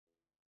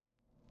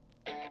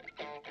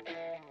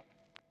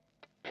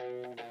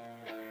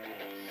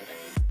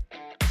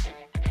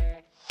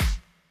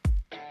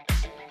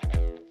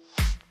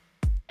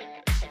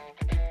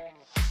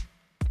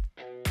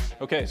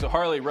Okay, so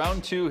Harley,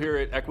 round two here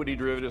at Equity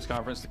Derivatives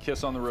Conference, the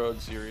Kiss on the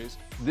Road series.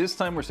 This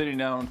time we're sitting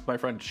down with my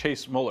friend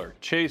Chase Muller.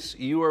 Chase,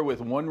 you are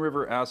with One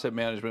River Asset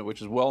Management,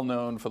 which is well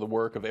known for the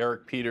work of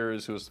Eric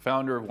Peters, who is the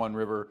founder of One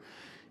River.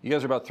 You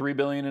guys are about $3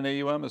 billion in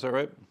AUM, is that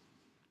right?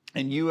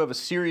 And you have a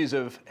series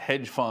of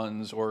hedge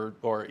funds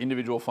or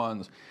individual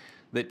funds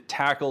that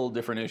tackle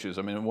different issues.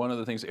 I mean, one of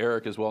the things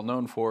Eric is well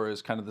known for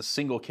is kind of the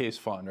single case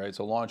fund, right?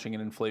 So launching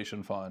an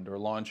inflation fund or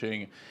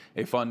launching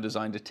a fund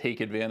designed to take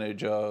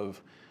advantage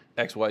of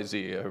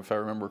XYZ. If I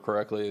remember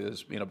correctly,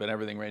 there's been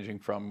everything ranging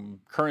from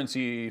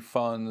currency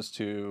funds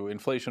to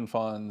inflation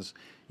funds.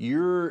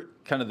 You're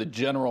kind of the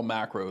general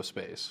macro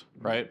space,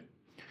 right?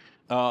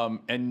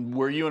 And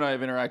where you and I have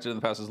interacted in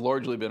the past has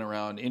largely been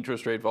around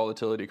interest rate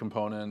volatility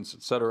components,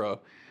 et cetera.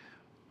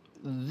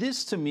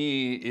 This to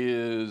me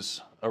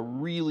is a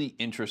really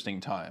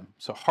interesting time.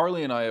 So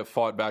Harley and I have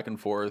fought back and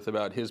forth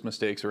about his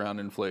mistakes around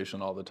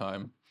inflation all the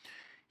time.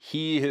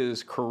 He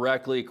has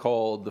correctly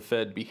called the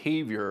Fed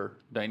behavior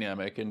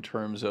dynamic in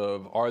terms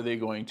of, are they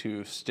going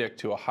to stick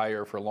to a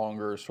higher for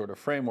longer sort of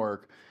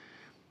framework?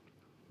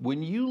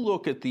 When you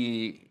look at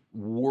the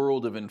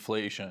world of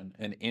inflation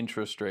and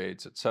interest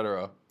rates, et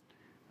cetera,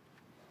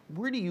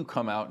 where do you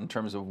come out in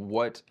terms of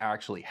what's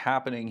actually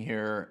happening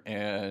here?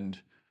 And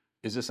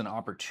is this an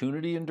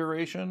opportunity in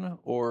duration,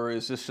 or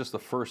is this just the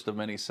first of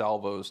many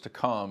salvos to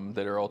come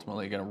that are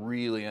ultimately going to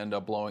really end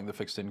up blowing the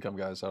fixed income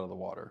guys out of the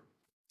water?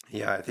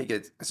 Yeah, I think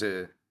it's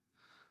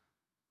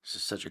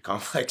such a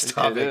complex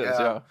topic. It is,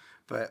 yeah.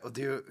 But we'll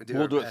do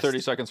it 30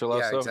 seconds or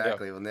less, yeah, though.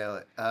 exactly. Yeah. We'll nail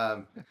it.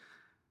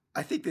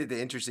 I think that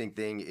the interesting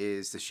thing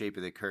is the shape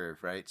of the curve,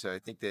 right? So I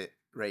think that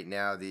right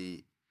now,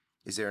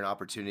 is there an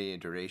opportunity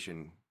in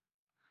duration?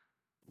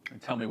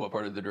 Tell me what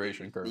part of the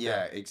duration curve.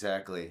 Yeah,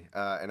 exactly.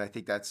 And I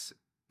think that's,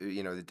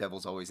 the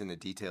devil's always in the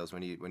details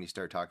when you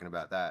start talking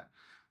about that.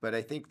 But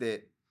I think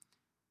the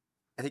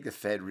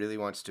Fed really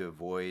wants to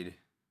avoid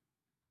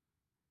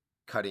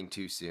cutting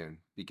too soon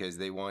because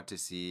they want to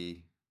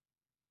see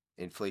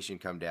inflation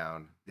come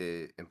down.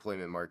 The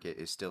employment market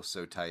is still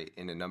so tight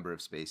in a number of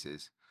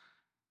spaces.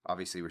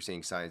 Obviously, we're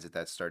seeing signs that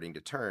that's starting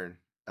to turn.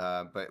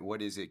 But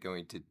what is it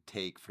going to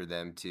take for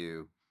them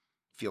to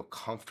feel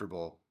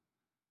comfortable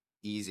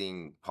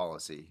easing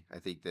policy? I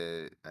think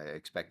I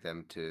expect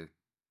them to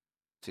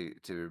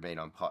remain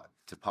on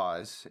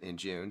pause in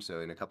June.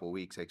 So in a couple of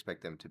weeks, I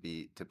expect them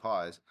to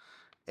pause,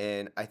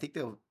 and I think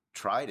they'll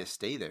try to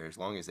stay there as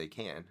long as they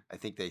can. I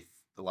think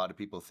a lot of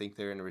people think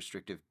they're in a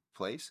restrictive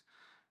place,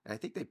 and I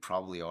think they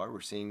probably are.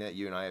 We're seeing that.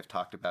 You and I have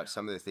talked about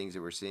some of the things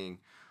that we're seeing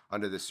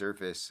under the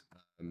surface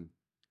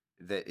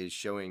that is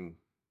showing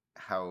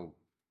how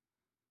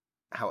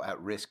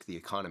at risk the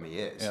economy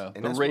is. Yeah,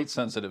 and the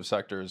rate-sensitive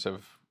sectors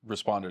have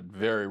responded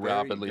very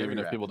rapidly, very even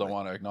if people don't rapidly.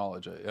 want to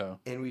acknowledge it. Yeah,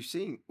 And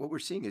what we're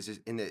seeing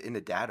is in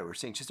the data, we're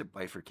seeing just a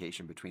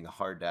bifurcation between the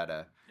hard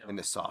data and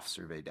the soft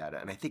survey data.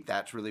 And I think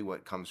that's really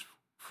what comes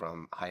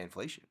from high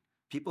inflation.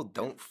 People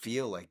don't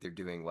feel like they're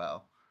doing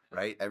well,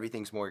 right?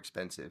 Everything's more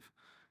expensive.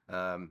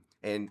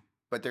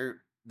 But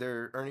their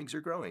earnings are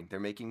growing. They're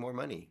making more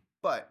money,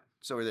 but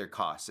so are their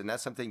costs. And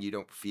that's something you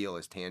don't feel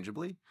as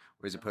tangibly,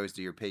 as opposed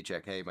to your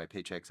paycheck. Hey, my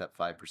paycheck's up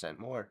 5%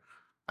 more.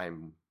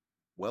 I'm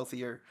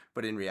wealthier,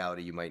 but in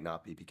reality, you might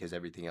not be because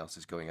everything else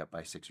is going up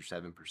by 6 or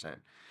 7%.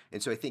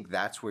 And so I think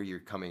that's where you're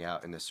coming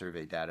out in the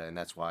survey data. And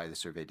that's why the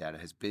survey data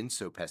has been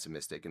so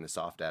pessimistic in the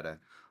soft data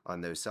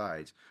on those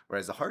sides.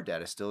 Whereas the hard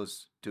data still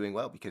is doing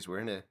well because we're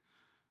in a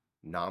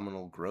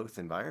nominal growth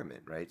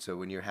environment, right? So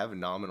when you have a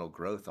nominal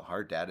growth, the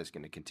hard data is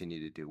going to continue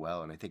to do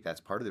well. And I think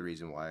that's part of the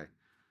reason why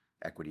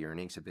equity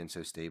earnings have been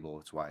so stable.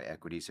 It's why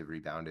equities have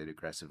rebounded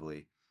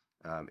aggressively.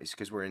 It's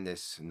because we're in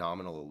this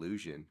nominal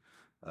illusion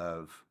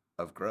of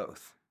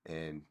growth,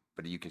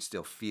 but you can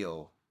still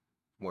feel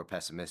more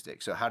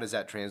pessimistic. So how does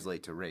that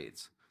translate to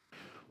rates?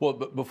 Well,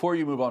 but before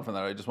you move on from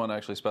that, I just want to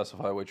actually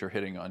specify what you're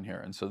hitting on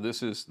here. And so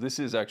this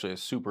is actually a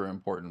super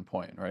important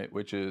point, right?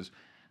 Which is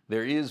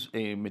there is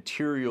a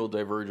material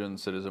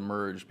divergence that has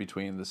emerged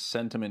between the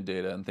sentiment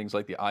data and things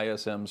like the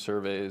ISM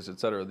surveys, et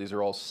cetera. These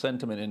are all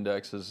sentiment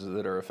indexes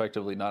that are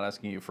effectively not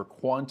asking you for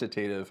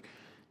quantitative,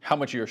 how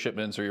much of your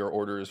shipments or your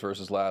orders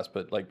versus last,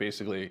 but like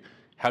basically,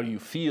 how do you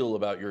feel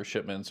about your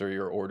shipments or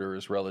your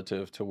orders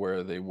relative to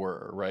where they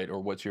were, right? Or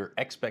what's your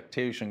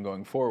expectation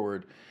going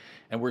forward?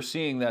 And we're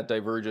seeing that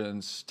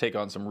divergence take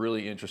on some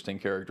really interesting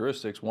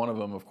characteristics. One of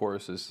them, of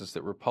course, is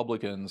that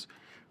Republicans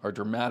are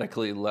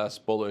dramatically less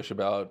bullish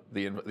about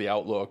the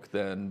outlook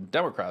than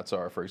Democrats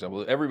are, for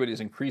example.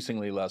 Everybody's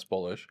increasingly less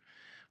bullish,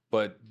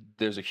 but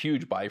there's a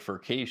huge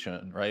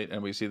bifurcation, right?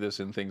 And we see this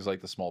in things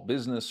like the small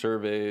business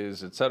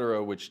surveys, et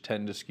cetera, which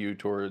tend to skew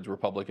towards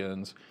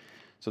Republicans.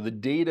 So the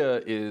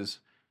data is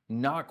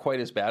not quite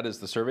as bad as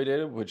the survey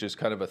data, which is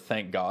kind of a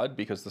thank God,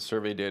 because the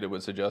survey data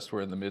would suggest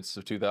we're in the midst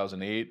of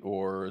 2008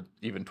 or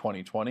even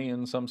 2020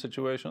 in some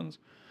situations.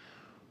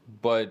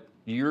 But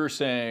you're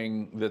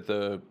saying that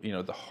the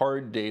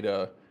hard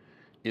data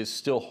is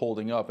still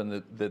holding up,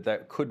 and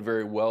that could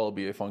very well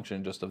be a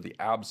function just of the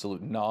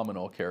absolute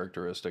nominal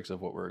characteristics of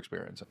what we're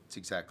experiencing. That's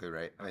exactly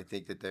right. I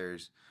think that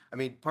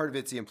part of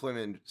it's the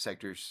employment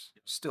sector's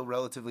still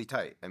relatively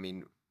tight. I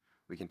mean,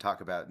 we can talk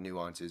about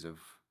nuances of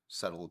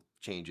subtle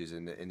changes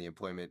in the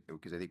employment,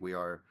 because I think we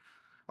are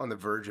on the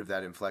verge of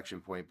that inflection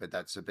point, but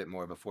that's a bit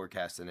more of a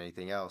forecast than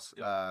anything else.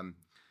 Yeah.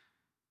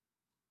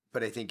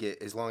 But I think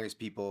as long as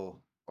people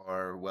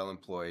are well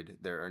employed,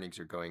 their earnings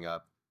are going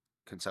up,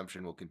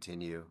 consumption will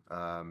continue.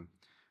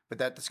 But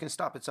that's going to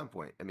stop at some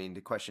point. I mean,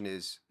 the question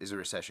is a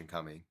recession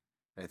coming?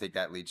 And I think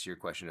that leads to your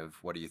question of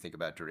what do you think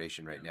about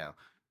duration right now?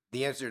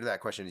 The answer to that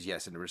question is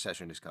yes, and the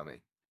recession is coming.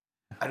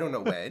 I don't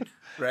know when,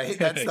 right?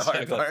 That's the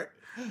hard part.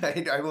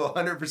 I will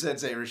 100%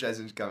 say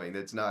recession is coming.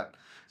 That's not.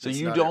 So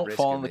you don't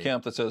fall in the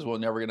camp that says we're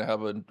never going to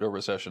have a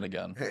recession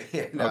again.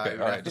 Yeah, no, okay,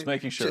 all right, just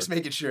making sure. Just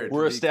making sure.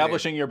 We're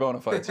establishing your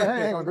bona fides.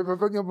 Hang on,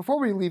 before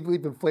we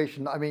leave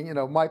inflation, I mean,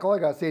 Mike, all I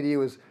got to say to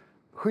you is,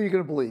 who are you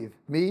going to believe,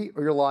 me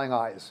or your lying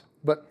eyes?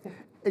 But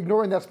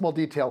ignoring that small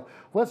detail,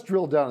 let's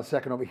drill down a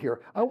second over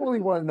here. I really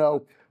want to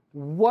know,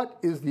 what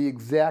is the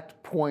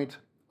exact point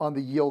on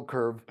the yield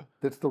curve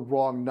that's the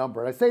wrong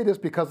number? And I say this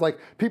because, like,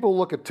 people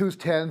look at 2s,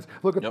 10s,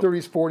 look at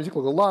 30s, 40s, you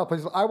can look at a lot of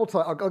places. I will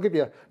tell, I'll give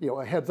you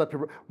a heads up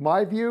here.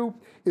 My view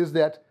is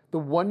that the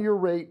 1-year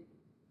rate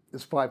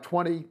is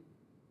 520,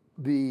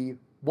 the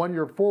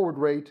 1-year forward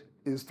rate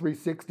is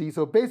 360.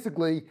 So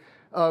basically,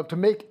 to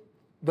make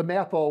the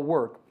math all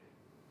work,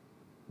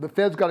 the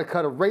Fed's got to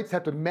cut, rates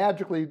have to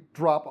magically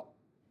drop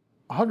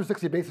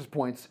 160 basis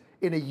points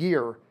in a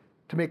year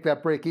to make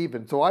that break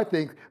even. So I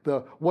think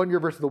the 1-year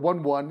versus the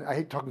 1-1, I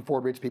hate talking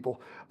forward rates, people,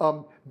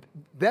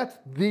 that's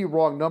the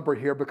wrong number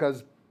here,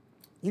 because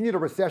you need a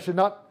recession,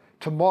 not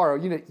tomorrow,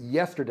 you need it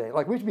yesterday.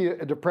 Like, we should be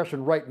in a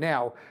depression right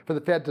now for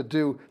the Fed to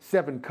do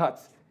 7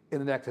 cuts in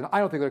the next, and I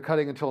don't think they're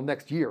cutting until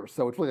next year.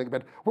 So it's really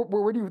like,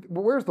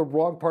 where's the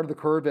wrong part of the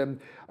curve? And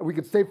we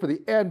could save for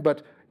the end,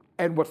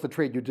 and what's the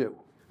trade you do?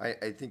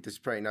 I think this is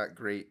probably not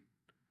great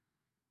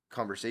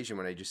conversation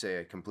when I just say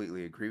I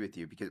completely agree with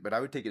you, but I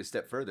would take it a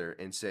step further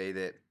and say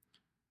that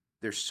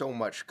there's so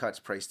much cuts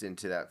priced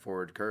into that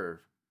forward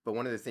curve. But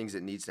one of the things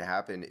that needs to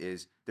happen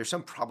is there's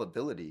some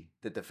probability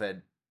that the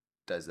Fed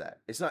does that.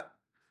 It's not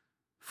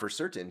for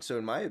certain. So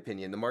in my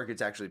opinion, the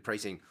market's actually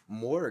pricing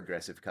more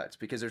aggressive cuts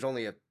because there's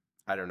only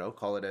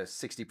call it a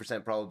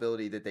 60%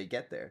 probability that they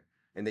get there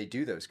and they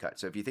do those cuts.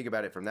 So if you think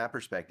about it from that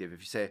perspective, if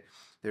you say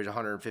there's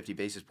 150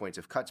 basis points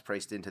of cuts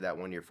priced into that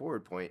 1-year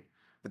forward point,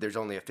 but there's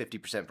only a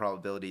 50%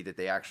 probability that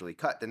they actually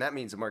cut, then that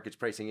means the market's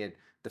pricing in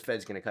the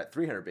Fed's going to cut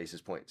 300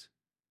 basis points.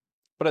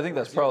 But I think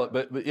that's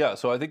probably, but yeah,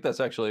 so I think that's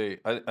actually,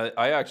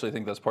 I actually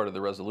think that's part of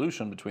the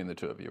resolution between the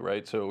two of you,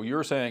 right? So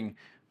you're saying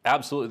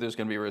absolutely there's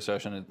going to be a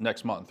recession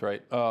next month,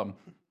 right?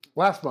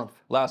 Last month.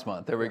 Last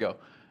month, there we go.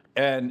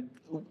 And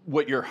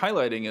what you're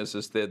highlighting is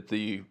that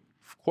the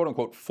quote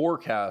unquote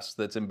forecast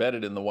that's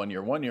embedded in the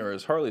 1-year,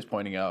 as Harley's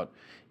pointing out,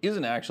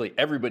 isn't actually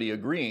everybody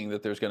agreeing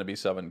that there's going to be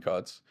 7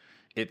 cuts.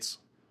 It's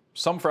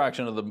some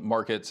fraction of the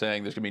market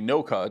saying there's going to be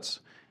no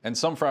cuts, and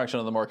some fraction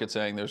of the market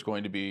saying there's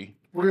going to be...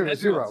 We're going to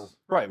zero.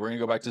 Right, we're going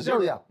to go back to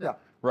zero. Yeah.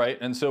 Right,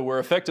 and so we're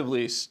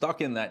effectively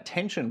stuck in that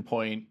tension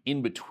point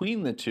in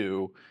between the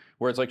two,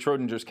 where it's like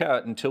Schrodinger's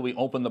cat until we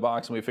open the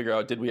box and we figure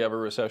out, did we have a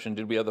recession,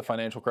 did we have the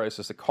financial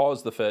crisis that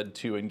caused the Fed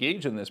to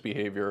engage in this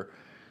behavior,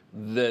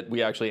 that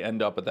we actually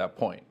end up at that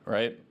point,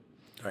 right?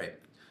 Right.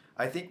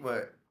 I think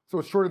what... So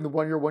it's short in the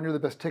 1-year, the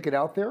best ticket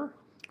out there?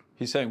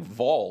 He's saying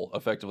vol,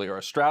 effectively, or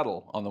a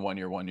straddle on the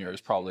 1-year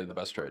is probably the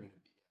best trade.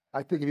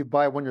 I think if you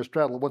buy a 1-year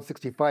straddle at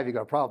 165, you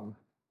got a problem.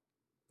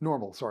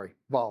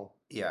 Vol.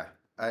 Yeah,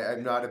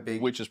 I'm not a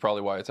big... Which is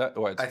probably why it's at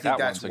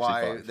 165.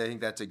 I think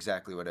that's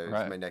exactly what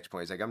my next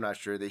point is. Like, I'm not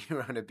sure that you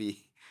want to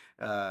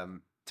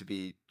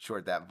be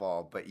short that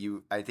vol, but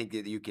I think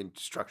that you can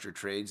structure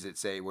trades that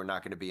say we're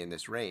not going to be in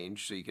this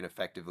range, so you can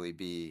effectively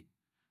be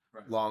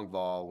long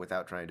vol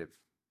without trying to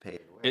pay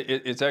it away.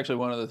 It's actually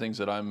one of the things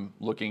that I'm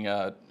looking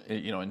at,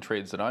 in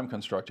trades that I'm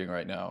constructing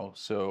right now.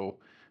 So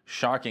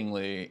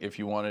shockingly, if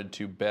you wanted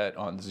to bet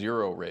on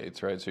zero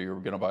rates, right? So you're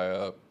going to buy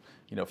a,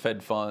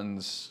 Fed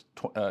funds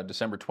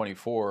December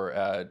 24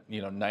 at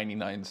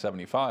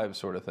 99.75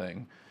 sort of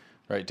thing,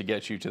 right? To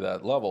get you to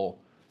that level,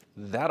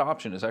 that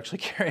option is actually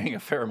carrying a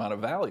fair amount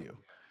of value,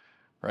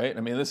 right?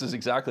 I mean, this is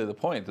exactly the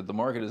point, that the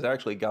market has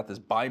actually got this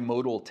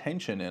bimodal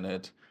tension in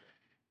it.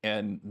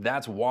 And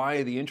that's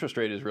why the interest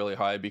rate is really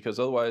high, because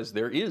otherwise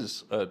there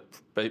is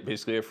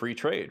basically a free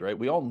trade, right?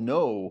 We all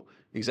know,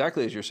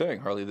 exactly as you're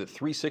saying, Harley, that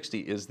 360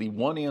 is the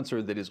one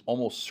answer that is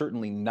almost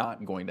certainly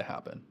not going to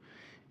happen.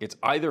 It's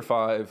either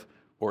 5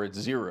 or it's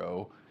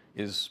 0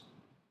 is,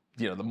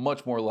 the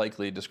much more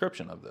likely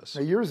description of this.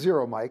 Now you're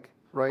 0, Mike,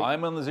 right?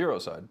 I'm on the 0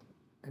 side.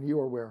 And you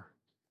are where?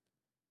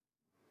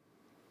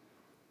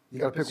 You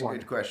got to pick one.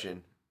 That's a good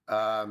question.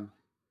 I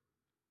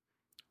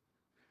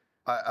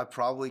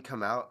probably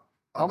come out.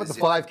 I'm at the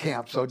 5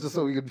 camp, so just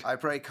so we could... I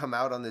probably come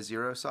out on the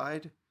 0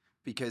 side,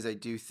 because I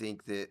do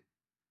think that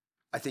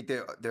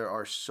there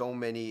are so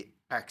many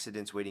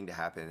accidents waiting to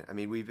happen. I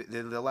mean,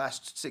 the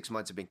last 6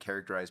 months have been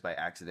characterized by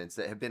accidents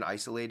that have been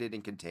isolated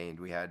and contained.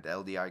 We had the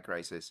LDI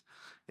crisis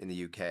in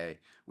the UK.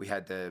 We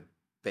had the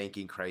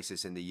banking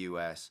crisis in the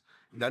US.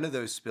 None of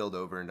those spilled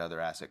over into other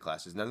asset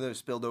classes. None of those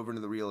spilled over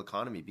into the real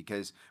economy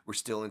because we're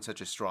still in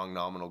such a strong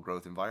nominal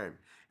growth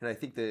environment. And I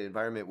think the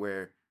environment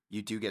where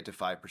you do get to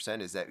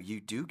 5% is that you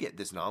do get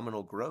this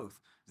nominal growth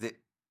that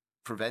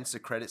prevents the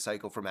credit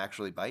cycle from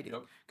actually biting.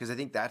 Because I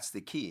think that's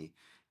the key.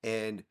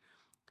 And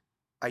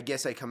I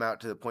guess I come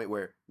out to the point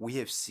where we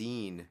have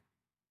seen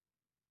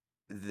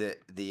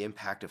the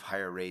impact of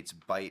higher rates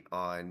bite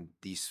on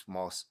these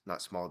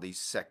these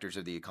sectors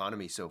of the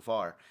economy so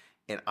far.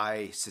 And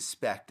I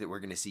suspect that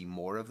we're going to see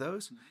more of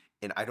those.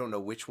 And I don't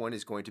know which one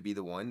is going to be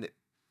the one that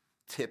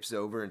tips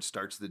over and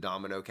starts the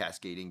domino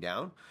cascading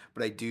down.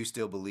 But I do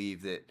still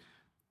believe that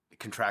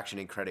contraction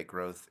in credit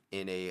growth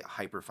in a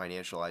hyper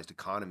financialized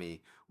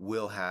economy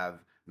will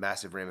have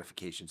massive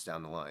ramifications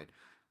down the line.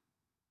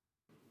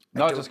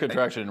 Not just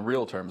contraction in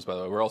real terms, by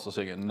the way. We're also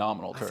seeing it in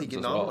nominal terms I think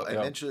as nominal, well.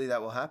 eventually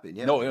that will happen.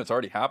 Yeah. No, it's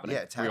already happening.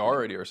 Yeah, it's We happening.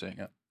 already are seeing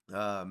it.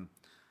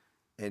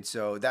 And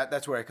so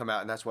that's where I come out,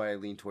 and that's why I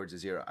lean towards a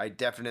zero. I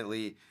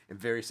definitely am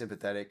very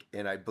sympathetic,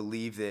 and I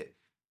believe that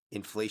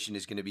inflation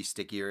is going to be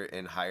stickier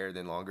and higher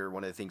than longer.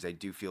 One of the things I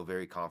do feel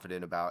very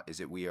confident about is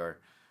that we are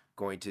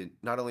going to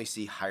not only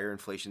see higher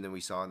inflation than we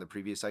saw in the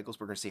previous cycles,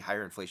 but we're going to see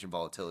higher inflation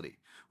volatility,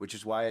 which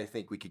is why I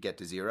think we could get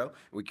to zero.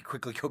 We could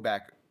quickly go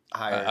back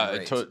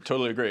higher. I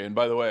totally agree. And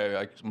by the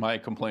way, my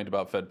complaint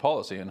about Fed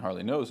policy, and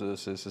Harley knows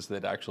this, is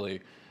that actually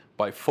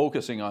by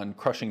focusing on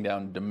crushing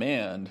down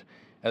demand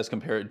as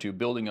compared to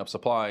building up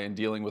supply and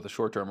dealing with the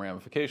short-term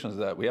ramifications of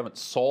that, we haven't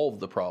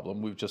solved the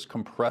problem. We've just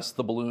compressed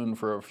the balloon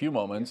for a few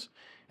moments,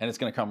 and it's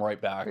going to come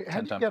right back 10 How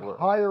do you times get worse.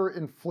 higher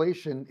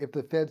inflation if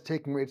the Fed's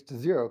taking rates to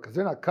zero? Because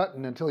they're not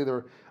cutting until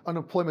either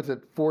unemployment's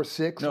at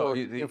 4.6 or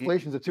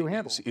inflation's at 2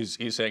 handles.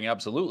 He's saying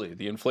absolutely.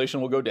 The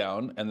inflation will go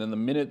down, and then the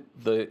minute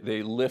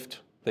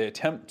they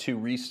attempt to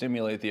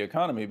re-stimulate the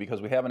economy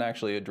because we haven't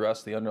actually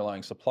addressed the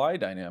underlying supply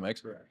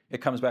dynamics,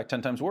 it comes back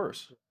 10 times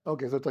worse.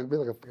 Okay, so it's like a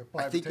 5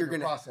 I think to 10 you're year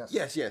gonna. process.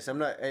 Yes. I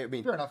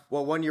mean, Fair enough.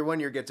 Well, 1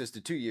 year gets us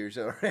to 2 years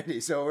already,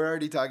 so we're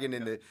already talking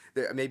in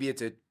maybe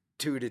it's a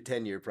 2 to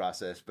 10 year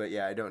process. But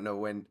yeah, I don't know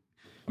when.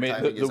 I mean,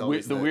 timing is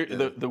always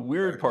the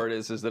weird part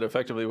is that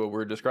effectively what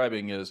we're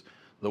describing is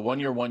the 1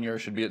 year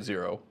should be at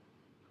 0,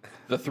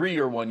 the 3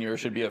 year 1 year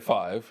should be at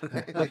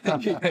 5.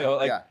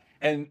 Yeah.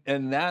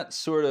 And that's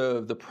sort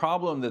of the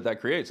problem that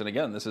creates. And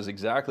again, this is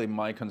exactly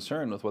my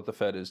concern with what the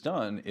Fed has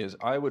done. Is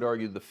I would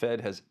argue the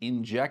Fed has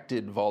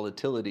injected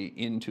volatility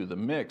into the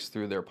mix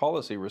through their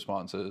policy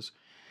responses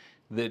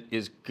that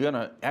is going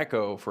to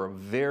echo for a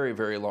very,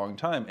 very long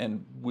time.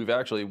 And we've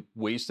actually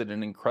wasted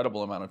an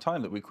incredible amount of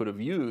time that we could have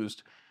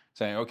used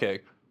saying, okay,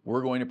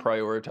 we're going to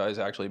prioritize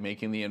actually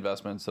making the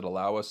investments that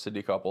allow us to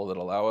decouple, that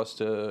allow us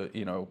to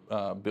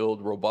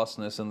build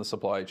robustness in the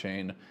supply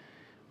chain.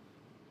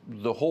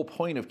 The whole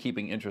point of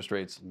keeping interest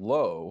rates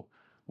low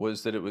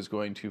was that it was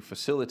going to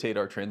facilitate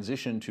our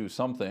transition to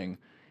something,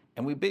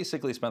 and we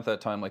basically spent that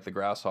time like the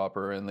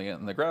grasshopper, and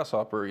the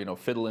grasshopper,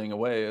 fiddling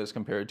away as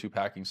compared to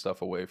packing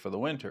stuff away for the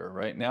winter.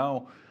 Right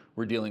now,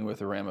 we're dealing with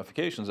the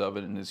ramifications of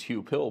it, and as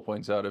Hugh Pill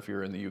points out, if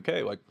you're in the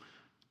UK, like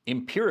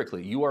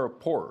empirically, you are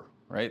poorer,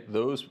 right?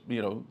 Those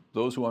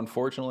who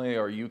unfortunately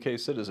are UK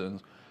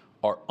citizens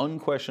are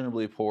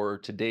unquestionably poorer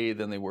today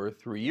than they were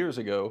 3 years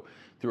ago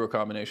through a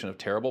combination of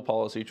terrible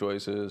policy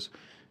choices,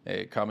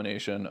 a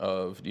combination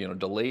of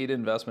delayed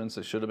investments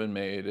that should have been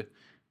made.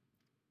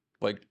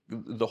 Like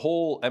the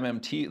whole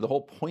MMT, the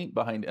whole point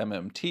behind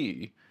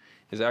MMT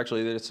is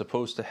actually that it's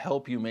supposed to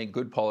help you make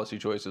good policy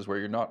choices where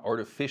you're not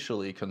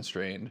artificially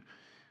constrained.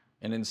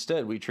 And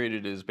instead, we treat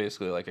it as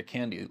basically like a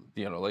candy,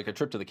 like a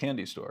trip to the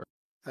candy store.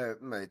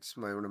 It's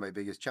one of my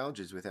biggest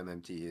challenges with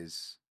MMT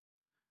is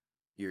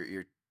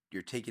you're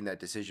taking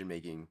that decision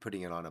making,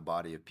 putting it on a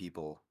body of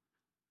people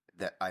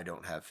that I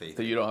don't have faith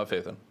That in. you don't have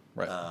faith in,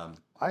 right?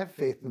 I have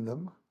faith in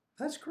them.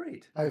 That's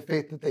great. I have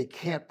faith that they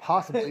can't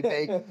possibly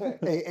make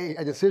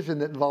a decision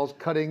that involves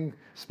cutting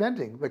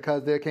spending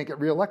because they can't get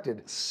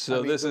reelected.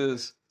 So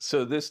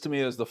this to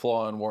me is the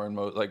flaw in Warren.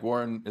 Like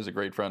Warren is a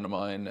great friend of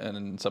mine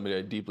and somebody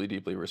I deeply,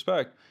 deeply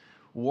respect.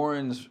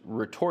 Warren's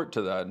retort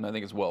to that, and I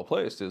think it's well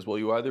placed, is, well,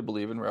 you either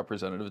believe in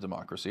representative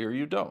democracy or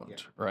you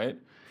don't, right?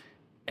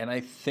 And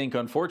I think,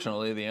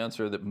 unfortunately, the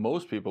answer that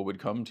most people would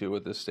come to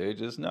at this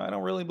stage is, no, I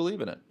don't really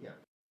believe in it. Yeah,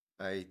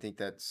 I think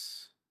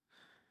that's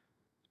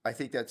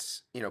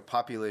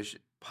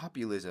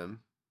populism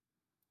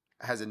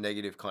has a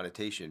negative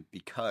connotation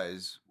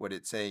because what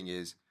it's saying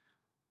is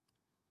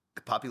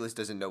the populace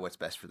doesn't know what's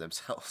best for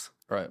themselves.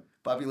 Right.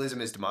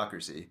 Populism is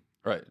democracy.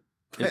 Right.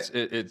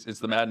 It's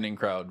the maddening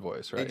crowd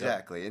voice, right?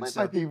 Exactly. And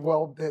Might be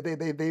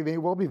they may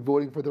well be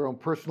voting for their own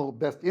personal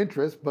best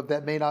interest, but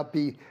that may not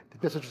be the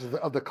best interest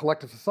of the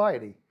collective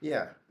society.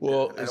 Yeah.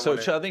 Well, I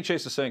think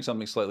Chase is saying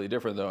something slightly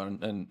different, though,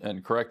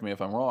 and correct me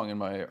if I'm wrong in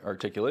my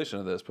articulation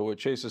of this, but what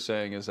Chase is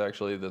saying is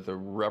actually that the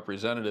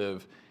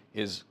representative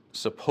is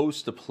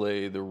supposed to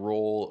play the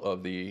role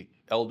of the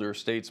elder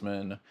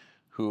statesman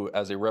who,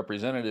 as a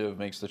representative,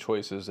 makes the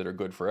choices that are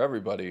good for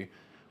everybody.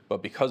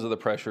 But because of the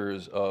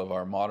pressures of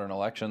our modern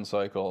election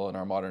cycle and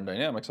our modern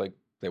dynamics, like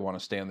they want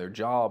to stay in their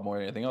job more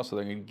than anything else, so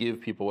they're going to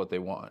give people what they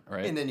want,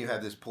 right? And then you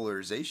have this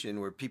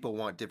polarization where people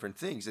want different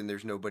things, and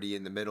there's nobody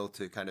in the middle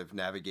to kind of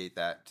navigate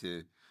that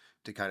to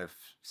kind of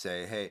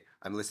say, hey,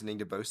 I'm listening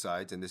to both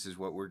sides, and this is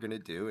what we're going to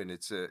do, and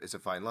it's a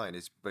fine line.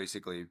 It's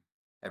basically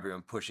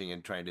everyone pushing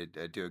and trying to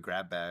do a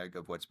grab bag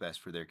of what's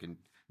best for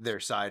their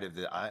side of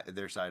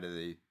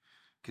the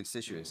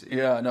constituency.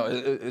 Yeah, no,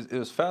 it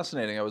was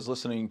fascinating. I was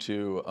listening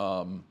to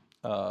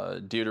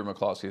Deirdre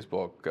McCloskey's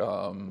book.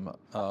 God,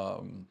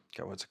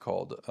 what's it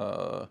called?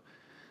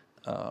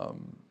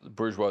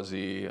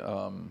 Bourgeoisie.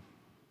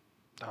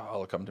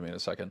 It'll come to me in a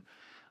second.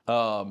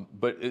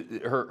 But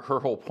her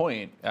whole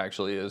point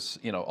actually is,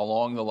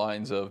 along the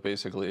lines of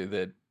basically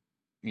that,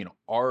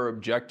 our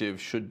objective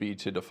should be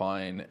to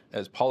define,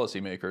 as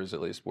policymakers,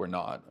 at least we're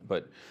not,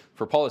 but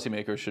for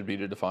policymakers should be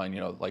to define,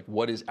 like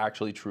what is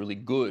actually truly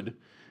good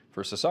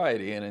for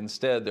society. And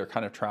instead they're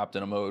kind of trapped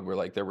in a mode where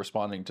like they're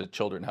responding to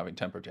children having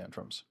temper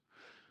tantrums.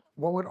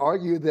 One would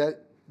argue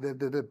that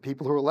the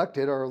people who are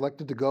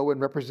elected to go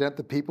and represent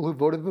the people who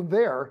voted them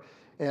there.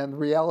 And the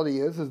reality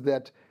is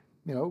that,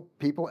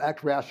 people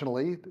act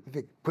rationally. If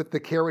they put the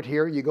carrot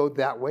here, you go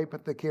that way.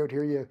 Put the carrot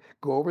here, you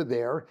go over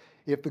there.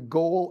 If the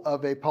goal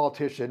of a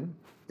politician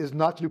is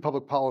not to do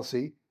public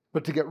policy,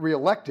 but to get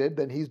reelected,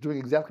 then he's doing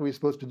exactly what he's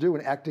supposed to do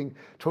and acting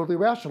totally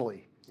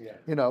rationally.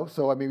 Yeah.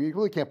 So I mean, you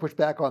really can't push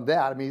back on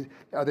that. I mean,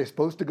 are they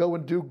supposed to go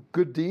and do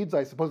good deeds?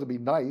 I suppose it'd be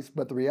nice,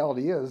 but the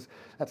reality is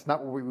that's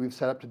not what we've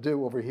set up to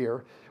do over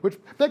here. Which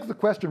begs the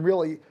question,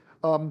 really.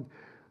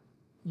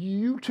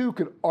 You two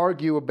could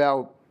argue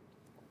about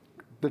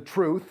the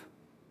truth.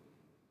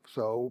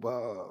 So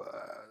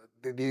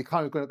the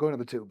economy is going to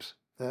the tubes,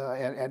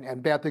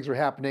 and bad things are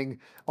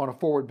happening on a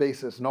forward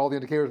basis, and all the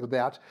indicators of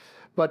that.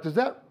 But does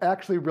that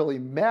actually really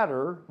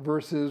matter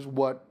versus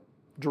what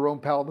Jerome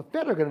Powell and the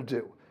Fed are going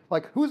to do?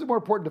 Like, who's it more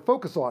important to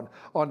focus on?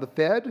 On the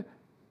Fed,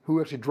 who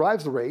actually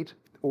drives the rate,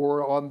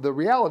 or on the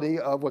reality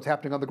of what's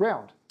happening on the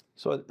ground?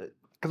 So,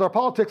 Because our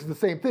politics is the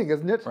same thing,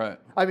 isn't it? right.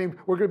 I mean,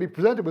 we're going to be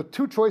presented with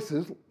two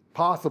choices,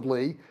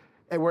 possibly,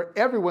 and where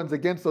everyone's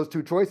against those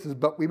two choices,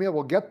 but we may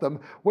well get them.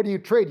 What do you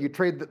trade? You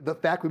trade the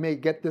fact we may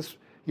get this,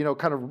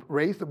 kind of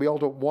race that we all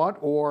don't want,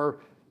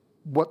 or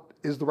what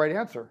is the right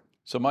answer?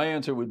 So my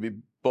answer would be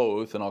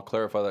both, and I'll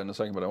clarify that in a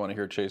second, but I want to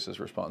hear Chase's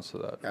response to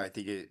that. I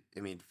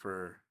think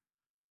for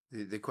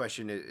the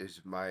question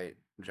is my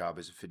job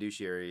as a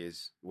fiduciary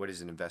is what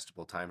is an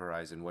investable time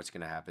horizon? What's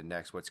going to happen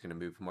next? What's going to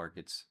move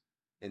markets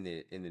in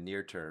the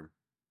near term?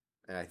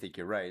 And I think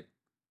you're right.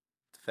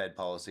 Fed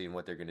policy and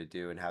what they're going to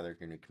do and how they're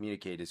going to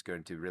communicate is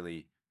going to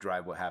really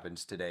drive what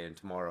happens today and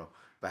tomorrow.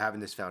 But having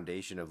this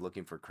foundation of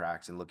looking for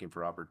cracks and looking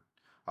for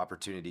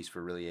opportunities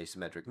for really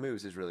asymmetric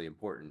moves is really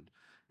important.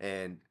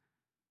 And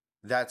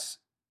that's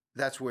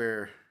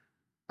where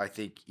I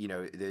think,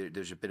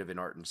 there's a bit of an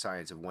art and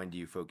science of when do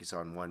you focus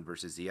on one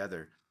versus the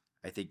other.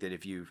 I think that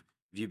if you've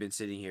been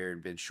sitting here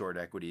and been short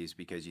equities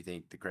because you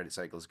think the credit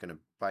cycle is going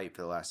to bite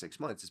for the last 6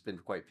 months, it's been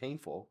quite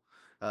painful.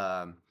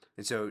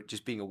 And so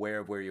just being aware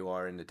of where you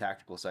are in the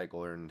tactical cycle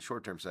or in the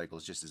short-term cycle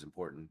is just as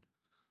important.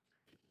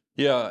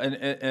 Yeah,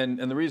 and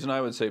the reason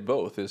I would say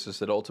both is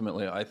that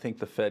ultimately I think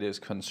the Fed is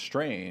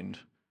constrained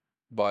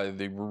by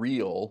the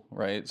real,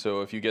 right?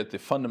 So if you get the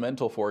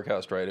fundamental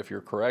forecast right, if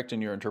you're correct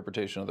in your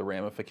interpretation of the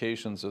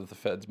ramifications of the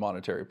Fed's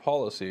monetary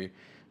policy,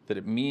 that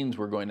it means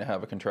we're going to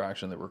have a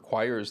contraction that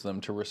requires them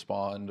to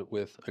respond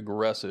with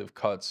aggressive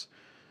cuts,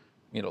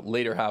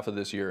 later half of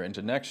this year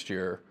into next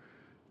year,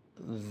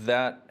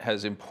 that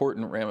has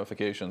important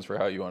ramifications for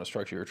how you want to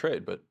structure your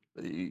trade. But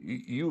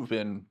you've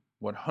been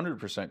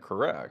 100%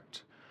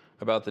 correct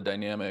about the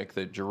dynamic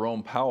that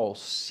Jerome Powell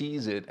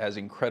sees it as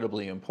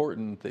incredibly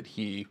important that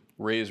he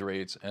raise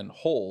rates and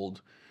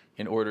hold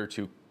in order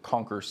to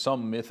conquer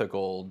some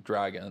mythical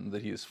dragon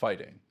that he is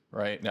fighting,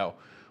 right? Now,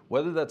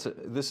 whether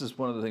this is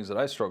one of the things that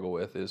I struggle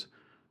with is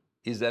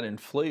that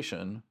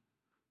inflation,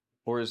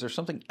 or is there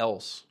something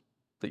else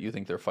that you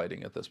think they're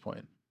fighting at this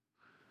point?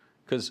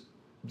 Because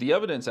the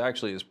evidence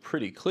actually is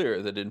pretty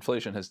clear that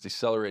inflation has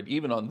decelerated.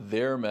 Even on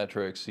their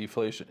metrics,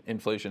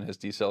 inflation has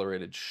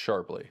decelerated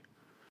sharply.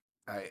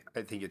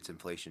 I think it's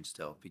inflation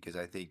still, because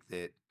I think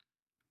that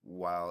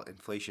while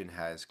inflation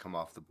has come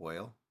off the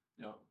boil,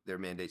 their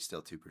mandate's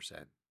still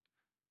 2%.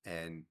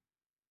 And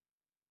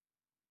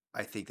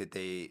I think that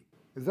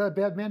Is that a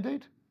bad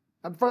mandate?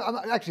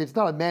 Actually, it's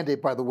not a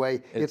mandate, by the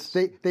way.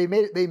 They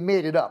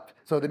made it up.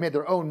 So they made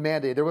their own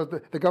mandate. There was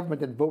the government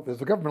didn't vote for this.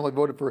 The government only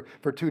voted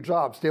for two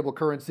jobs: stable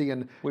currency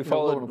and we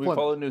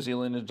followed New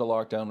Zealand into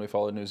lockdown. We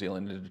followed New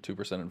Zealand into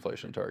 2%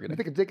 inflation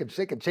targeting. They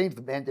can change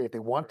the mandate if they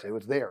want to.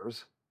 It's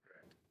theirs.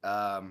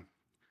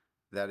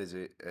 That is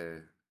a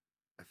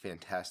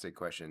fantastic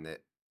question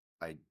that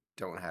I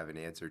don't have an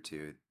answer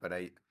to. But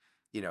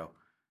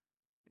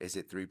is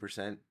it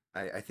 3%?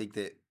 I think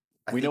that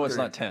we know it's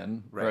not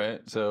 10,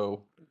 right?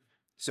 So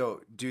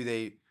do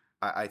they?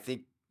 I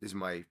think is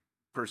my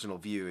personal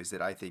view is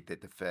that I think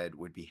that the Fed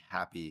would be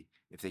happy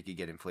if they could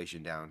get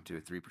inflation down to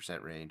a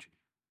 3% range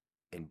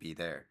and be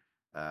there.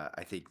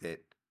 I think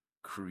that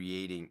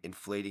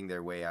inflating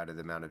their way out of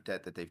the amount of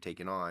debt that they've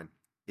taken on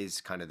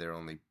is kind of their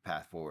only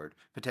path forward.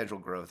 Potential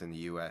growth in the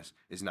US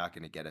is not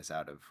going to get us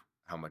out of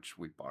how much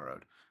we've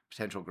borrowed.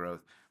 Potential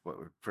growth,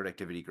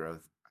 productivity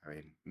growth, I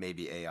mean,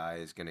 maybe AI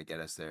is going to get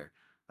us there.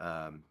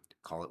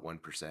 Call it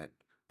 1%.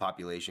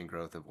 Population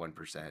growth of 1%.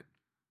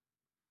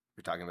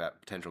 We're talking about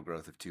potential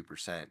growth of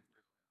 2%.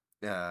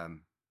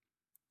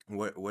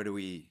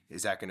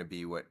 Is that going to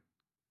be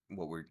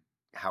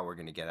how we're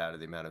going to get out of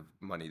the amount of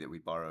money that we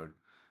borrowed?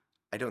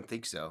 I don't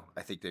think so.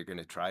 I think they're going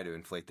to try to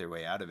inflate their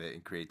way out of it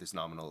and create this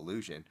nominal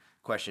illusion.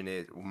 Question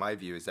is, my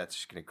view is that's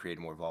just going to create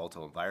a more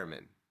volatile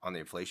environment on the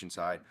inflation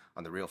side,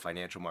 on the real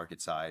financial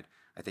market side.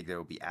 I think there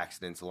will be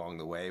accidents along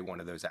the way. One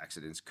of those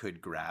accidents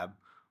could grab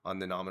on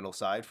the nominal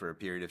side for a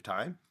period of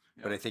time,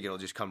 but I think it'll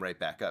just come right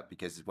back up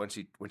because once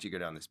you go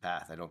down this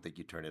path, I don't think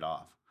you turn it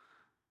off.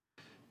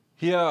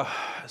 Yeah.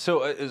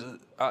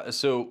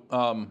 So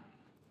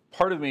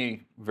part of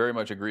me very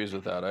much agrees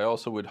with that. I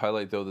also would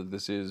highlight, though, that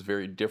this is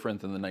very different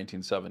than the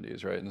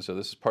 1970s, right? And so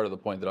this is part of the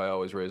point that I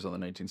always raise on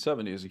the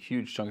 1970s. A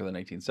huge chunk of the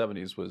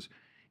 1970s was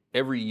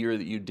every year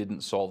that you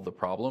didn't solve the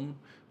problem,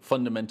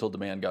 fundamental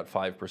demand got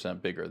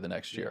 5% bigger the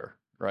next year,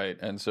 right?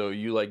 And so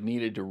you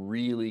needed to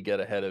really get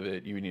ahead of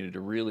it. You needed to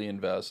really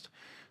invest.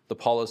 The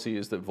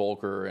policies that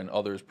Volcker and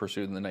others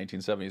pursued in the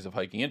 1970s of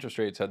hiking interest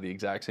rates had the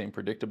exact same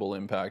predictable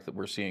impact that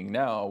we're seeing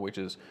now, which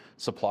is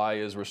supply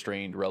is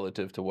restrained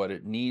relative to what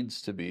it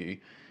needs to be.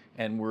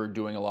 And we're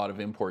doing a lot of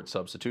import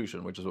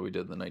substitution, which is what we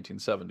did in the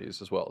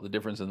 1970s as well. The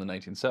difference in the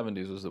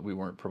 1970s was that we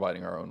weren't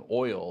providing our own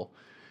oil.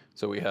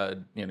 So we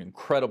had an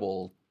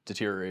incredible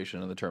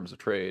deterioration in the terms of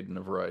trade and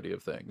a variety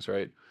of things,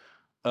 right?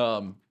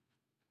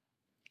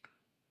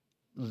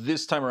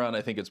 This time around,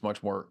 I think it's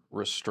much more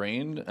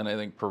restrained, and I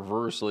think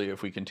perversely,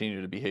 if we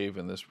continue to behave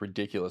in this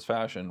ridiculous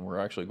fashion, we're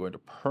actually going to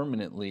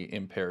permanently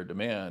impair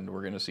demand.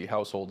 We're going to see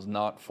households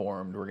not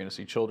formed. We're going to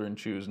see children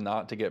choose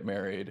not to get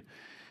married,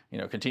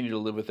 continue to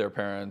live with their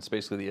parents,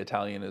 basically the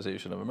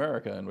Italianization of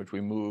America, in which we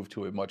move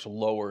to a much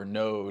lower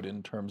node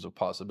in terms of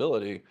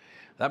possibility.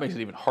 That makes it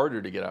even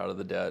harder to get out of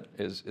the debt,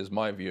 is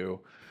my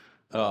view.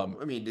 I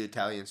mean, the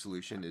Italian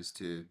solution is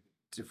to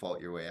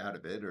default your way out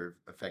of it, or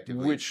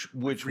effectively which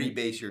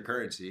rebase your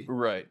currency,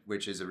 right?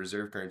 Which is a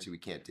reserve currency we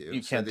can't do.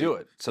 You can't do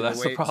it. So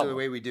that's the problem. So the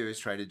way we do is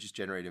try to just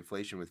generate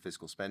inflation with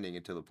fiscal spending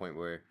until the point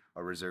where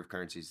our reserve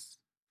currency's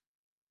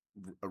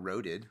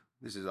eroded.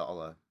 This is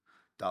all a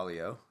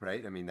Dalio,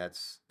 right? I mean,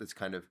 that's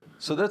kind of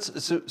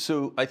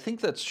so I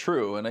think that's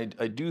true, and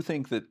I do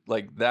think that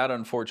that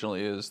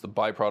unfortunately is the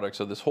byproduct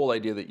of this whole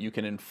idea that you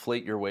can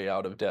inflate your way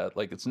out of debt.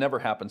 It's never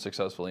happened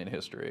successfully in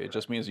history. It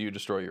just means you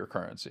destroy your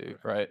currency,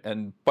 right?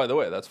 And by the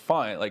way, that's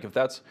fine. If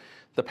that's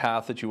the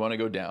path that you want to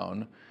go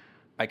down,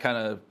 I kind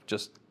of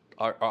just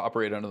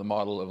operate under the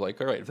model of all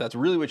right, if that's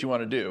really what you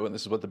want to do, and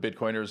this is what the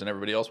Bitcoiners and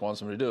everybody else wants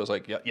them to do, it's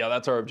yeah,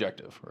 that's our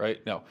objective, right?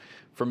 Now,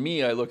 for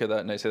me, I look at that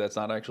and I say that's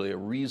not actually a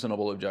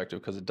reasonable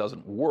objective because it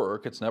doesn't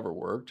work. It's never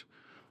worked.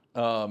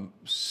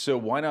 So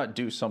why not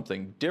do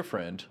something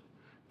different?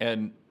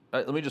 And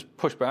let me just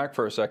push back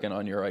for a second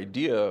on your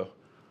idea.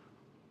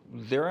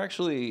 There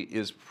actually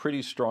is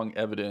pretty strong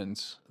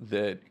evidence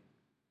that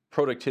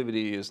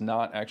productivity is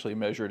not actually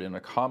measured in a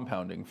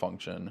compounding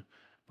function,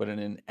 but in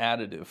an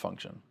additive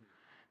function.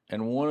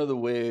 And one of the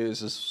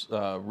ways this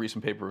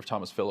recent paper of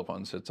Thomas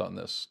Philippons hits on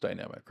this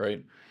dynamic,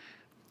 right?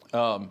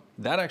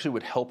 That actually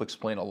would help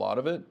explain a lot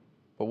of it.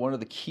 But one of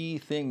the key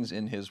things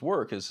in his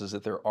work is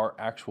that there are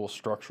actual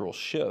structural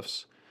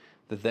shifts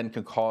that then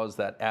can cause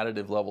that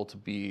additive level to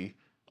be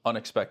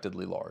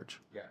unexpectedly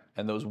large. Yeah.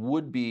 And those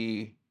would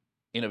be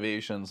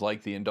innovations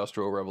like the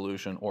Industrial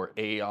Revolution or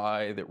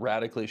AI that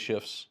radically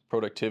shifts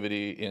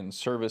productivity in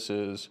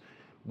services,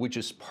 which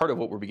is part of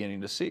what we're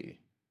beginning to see,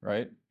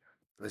 right?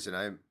 Listen,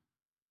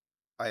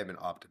 I am an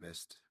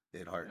optimist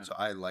at heart, so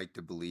I like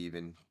to believe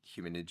in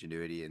human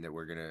ingenuity and that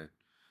we're going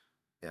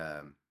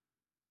to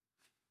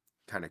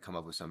kind of come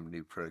up with some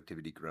new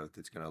productivity growth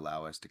that's going to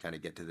allow us to kind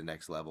of get to the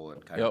next level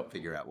and kind of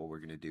figure out what we're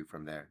going to do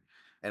from there.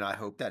 And I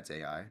hope that's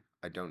AI.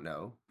 I don't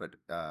know, but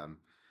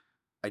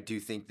I do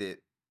think that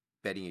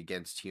betting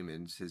against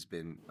humans has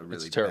been a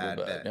really bad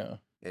bet. Yeah.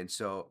 And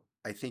so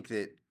I think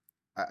that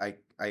I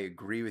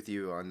agree with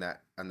you on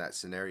that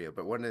scenario.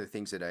 But one of the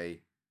things that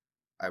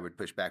I would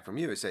push back from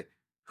you is say,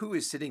 who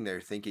is sitting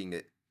there thinking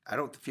that I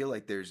don't feel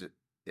like there's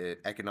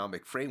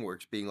economic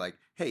frameworks being like,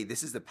 hey,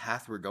 this is the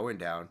path we're going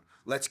down.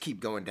 Let's keep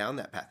going down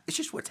that path. It's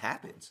just what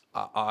happens.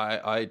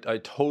 I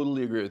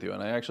totally agree with you.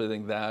 And I actually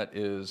think that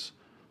is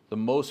the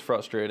most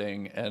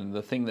frustrating and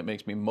the thing that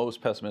makes me most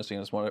pessimistic,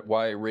 and is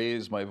why I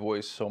raise my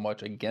voice so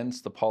much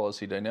against the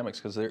policy dynamics,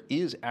 because there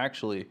is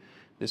actually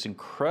this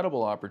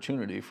incredible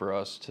opportunity for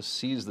us to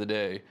seize the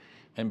day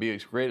and be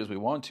as great as we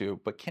want to,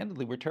 but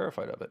candidly, we're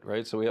terrified of it,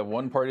 right? So we have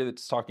one party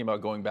that's talking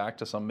about going back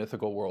to some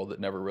mythical world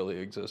that never really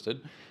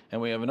existed, and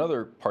we have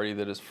another party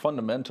that is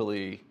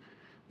fundamentally,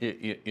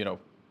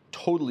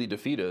 totally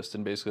defeatist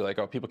and basically like,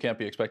 oh, people can't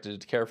be expected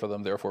to care for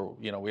them, therefore,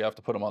 we have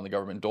to put them on the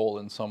government dole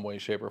in some way,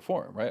 shape, or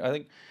form, right? I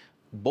think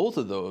both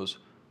of those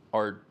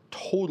are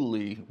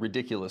totally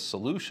ridiculous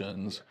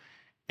solutions.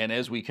 And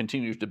as we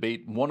continue to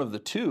debate one of the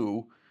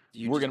two,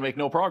 we're going to make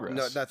no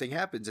progress. Nothing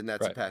happens, and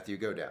that's the path you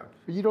go down.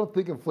 But you don't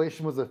think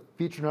inflation was a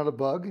feature, not a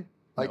bug?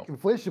 Like No.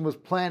 inflation was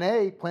plan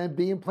A, plan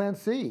B, and plan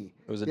C.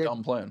 It was a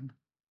dumb plan,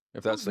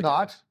 if that's the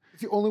not. case.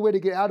 It's the only way to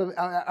get out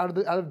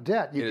of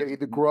debt. You can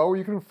either grow or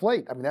you can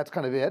inflate. I mean, that's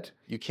kind of it.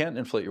 You can't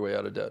inflate your way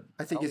out of debt.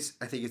 I think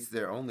it's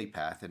their only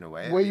path in a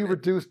way. The way you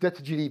reduce debt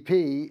to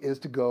GDP is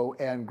to go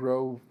and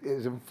grow,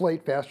 is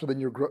inflate faster than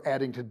you're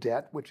adding to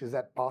debt. Which is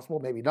that possible?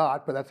 Maybe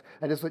not, but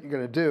that is what you're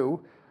going to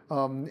do.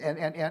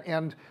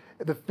 And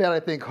the Fed, I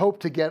think, hoped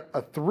to get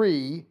a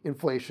 3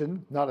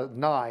 inflation, not a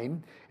 9.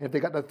 And if they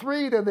got a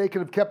 3, then they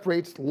could have kept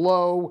rates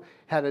low,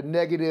 had a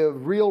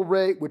negative real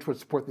rate, which would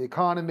support the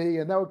economy,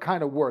 and that would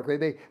kind of work.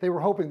 They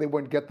were hoping they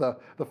wouldn't get the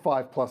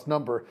 5+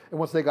 number, and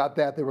once they got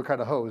that, they were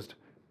kind of hosed.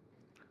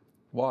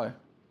 Why?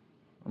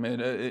 I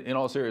mean, in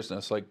all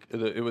seriousness, like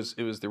it was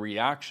the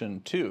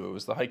reaction to it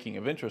was the hiking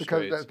of interest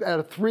rates. Because at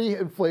a 3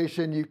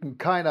 inflation, you can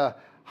kind of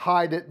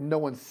hide it and no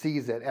one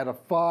sees it. At a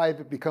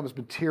 5, it becomes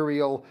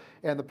material.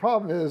 And the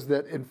problem is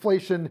that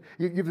inflation,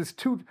 you have there's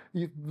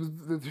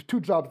two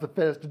jobs the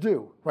Fed has to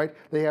do, right?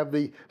 They have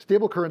the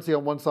stable currency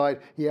on one side,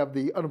 you have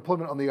the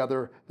unemployment on the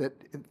other that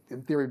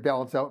in theory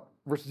balance out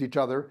versus each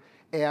other.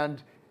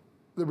 And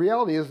the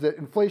reality is that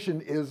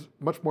inflation is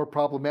much more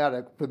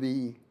problematic for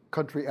the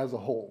country as a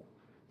whole.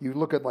 You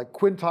look at like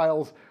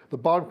quintiles, the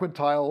bottom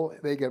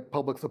quintile, they get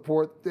public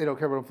support. They don't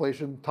care about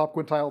inflation. Top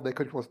quintile, they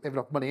couldn't have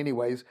enough money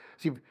anyways.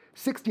 So you have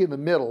 60 in the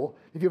middle.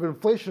 If you have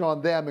inflation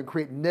on them and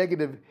create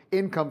negative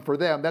income for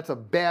them, that's a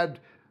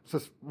bad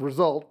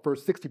result for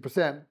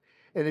 60%.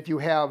 And if you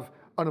have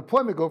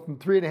unemployment go from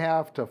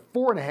 3.5 to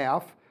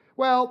 4.5,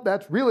 well,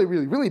 that's really,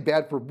 really, really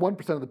bad for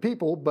 1% of the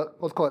people, but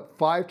let's call it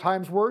 5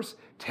 times worse,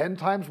 10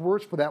 times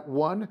worse for that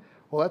one.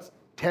 Well, that's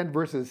 10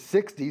 versus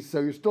 60, so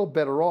you're still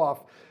better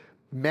off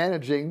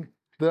managing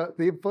the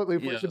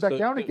inflation back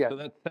down again. So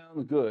that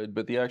sounds good,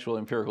 but the actual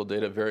empirical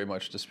data very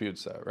much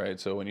disputes that, right?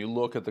 So when you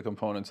look at the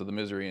components of the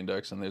misery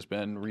index, and there's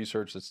been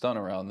research that's done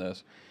around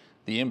this,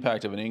 the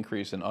impact of an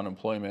increase in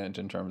unemployment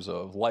in terms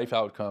of life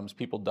outcomes,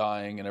 people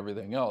dying and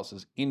everything else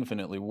is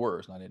infinitely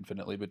worse, not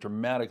infinitely, but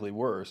dramatically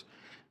worse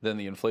than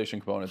the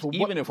inflation components,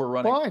 even if we're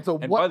running. Fine, so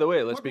by the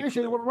way, let's what be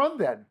ratio do you want to run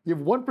then? You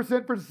have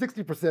 1% versus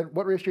 60%,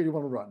 what ratio do you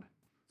want to run?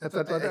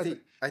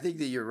 I think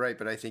that you're right,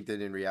 but I think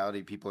that in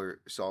reality, people are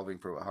solving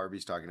for what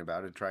Harvey's talking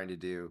about and trying to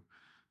do.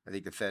 I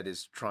think the Fed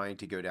is trying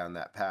to go down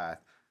that path.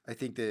 I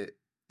think that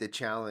the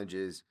challenge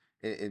is,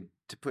 and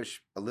to push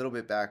a little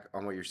bit back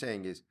on what you're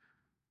saying, is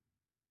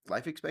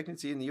life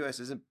expectancy in the U.S.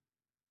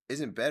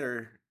 isn't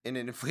better in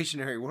an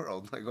inflationary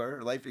world. Like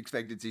our life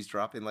expectancy is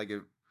dropping like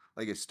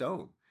a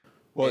stone.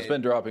 Well, it's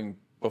been dropping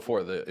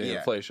before the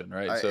inflation,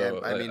 right? That's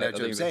what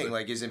I'm saying.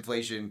 Like, is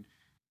inflation?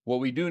 What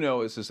we do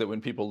know is that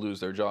when people lose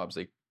their jobs,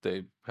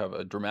 they have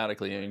a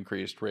dramatically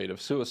increased rate of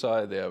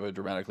suicide. They have a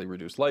dramatically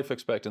reduced life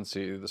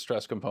expectancy. The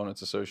stress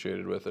components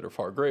associated with it are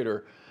far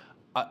greater.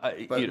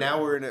 But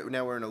now we're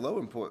in a low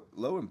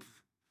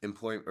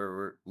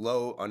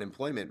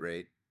unemployment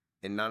rate,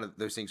 and none of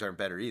those things aren't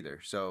better either.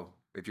 So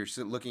if you're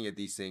looking at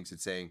these things and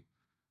saying,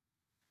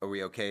 are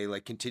we okay,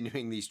 like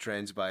continuing these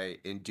trends by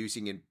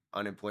inducing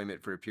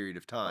unemployment for a period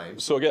of time?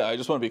 So again, I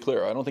just want to be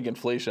clear. I don't think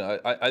inflation.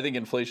 I think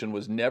inflation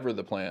was never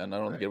the plan. I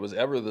don't think it was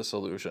ever the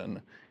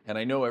solution. And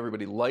I know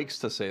everybody likes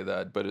to say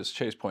that, but as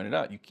Chase pointed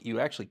out, you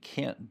actually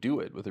can't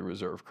do it with a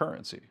reserve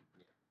currency.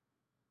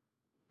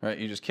 Right?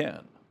 You just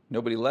can't.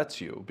 Nobody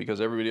lets you because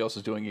everybody else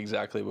is doing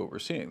exactly what we're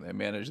seeing. They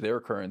manage their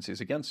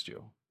currencies against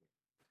you.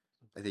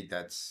 I think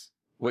that's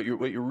what you're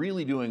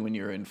really doing when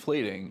you're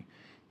inflating.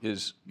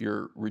 Is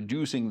you're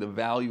reducing the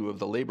value of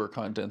the labor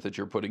content that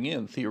you're putting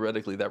in.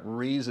 Theoretically, that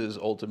raises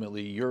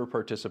ultimately your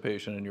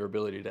participation and your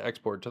ability to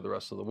export to the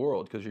rest of the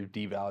world because you've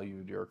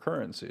devalued your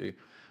currency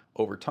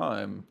over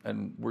time,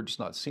 and we're just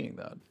not seeing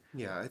that.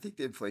 Yeah, I think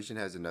the inflation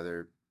has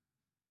another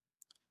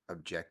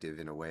objective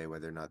in a way,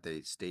 whether or not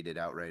they state it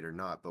outright or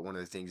not. But one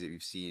of the things that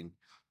we've seen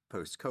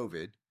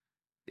post-COVID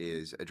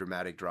is a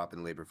dramatic drop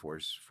in labor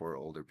force for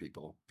older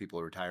people. People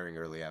are retiring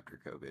early after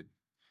COVID.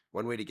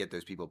 One way to get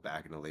those people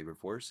back in the labor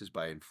force is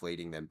by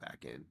inflating them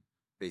back in.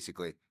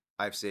 Basically,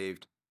 I've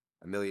saved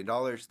 $1 million.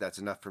 That's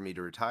enough for me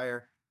to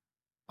retire.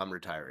 I'm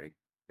retiring.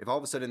 If all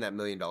of a sudden that $1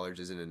 million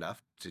isn't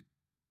enough to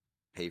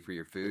pay for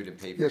your food and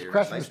pay for your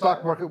crashing the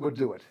stock market would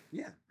do it.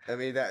 Yeah, I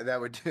mean that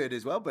would do it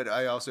as well. But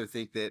I also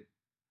think that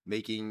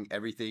making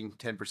everything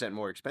 10%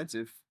 more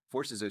expensive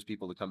forces those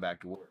people to come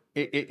back to work.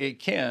 It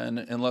can,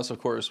 unless of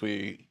course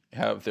we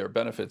have their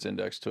benefits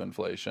indexed to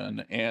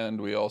inflation, and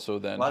we also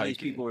then a lot of these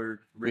people are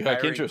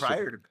retiring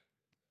prior to.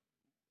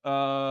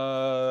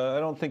 I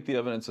don't think the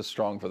evidence is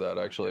strong for that.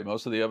 Actually,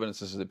 most of the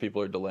evidence is that people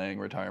are delaying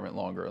retirement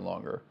longer and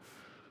longer.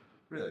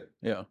 Really?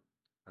 Yeah.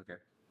 Okay.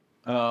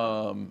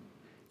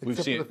 We've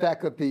Except seen for the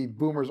fact that the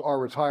boomers are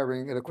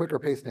retiring at a quicker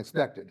pace than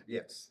expected.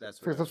 Yes, that's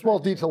If what it's a small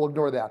detail, we'll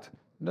ignore that.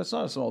 that's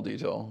not a small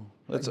detail.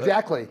 That's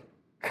Exactly.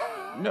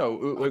 no,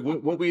 like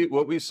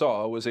what we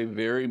saw was a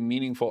very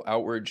meaningful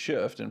outward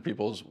shift in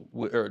people's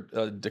or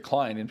a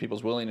decline in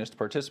people's willingness to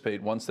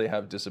participate once they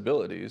have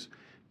disabilities,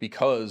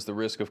 because the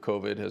risk of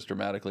COVID has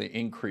dramatically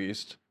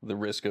increased the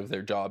risk of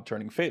their job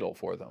turning fatal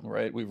for them.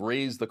 Right? We've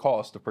raised the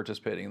cost of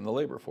participating in the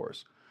labor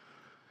force,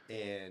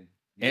 and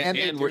we're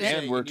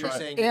you're trying.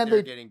 saying and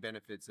they're they- getting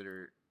benefits that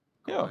are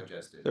Yeah,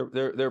 adjusted.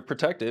 they're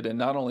protected, and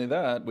not only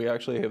that, we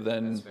actually have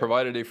then That's fair.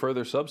 provided a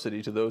further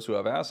subsidy to those who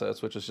have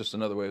assets, which is just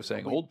another way of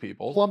saying old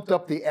people. Plumped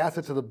up the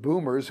assets of the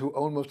boomers who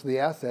own most of the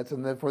assets,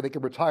 and therefore they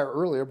can retire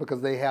earlier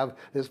because they have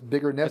this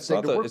bigger nest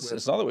egg to work with.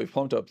 It's not that we've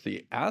plumped up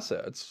the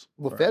assets.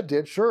 The Fed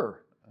did,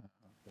 sure.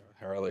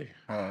 Harley.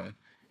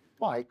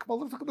 Mike, well,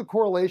 let's look at the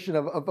correlation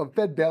of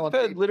Fed balance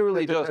Fed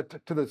literally to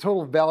the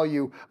total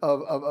value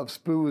of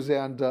SPOOs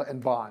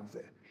and bonds.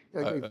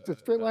 It's a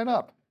straight line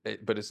up.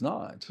 But it's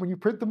not. When you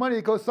print the money,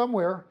 it goes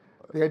somewhere.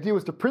 The idea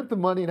was to print the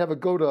money and have it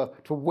go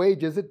to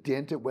wages. It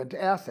didn't. It went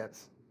to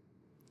assets.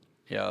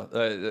 Yeah.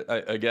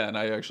 Again,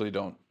 I actually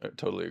don't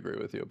totally agree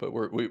with you, but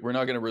we're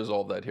not going to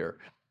resolve that here.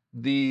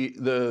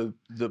 The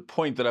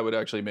point that I would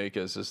actually make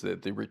is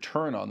that the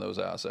return on those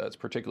assets,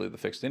 particularly the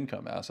fixed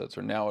income assets,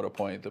 are now at a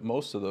point that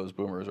most of those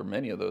boomers, or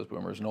many of those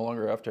boomers, no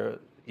longer have to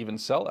even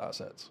sell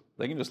assets.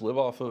 They can just live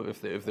off of,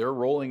 if they're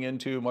rolling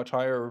into much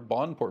higher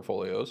bond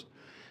portfolios,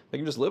 they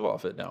can just live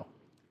off it now.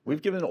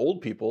 We've given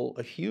old people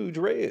a huge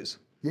raise.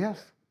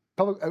 Yes.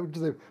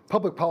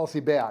 Public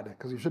policy bad,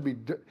 because you should be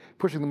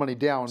pushing the money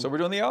down. So we're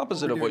doing the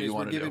opposite of what you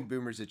want to We're do. giving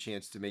boomers a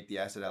chance to make the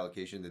asset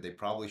allocation that they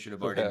probably should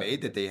have already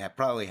made, that they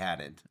probably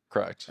hadn't.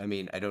 Correct. I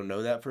mean, I don't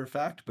know that for a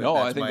fact, but No,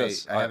 that's I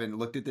think I haven't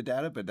looked at the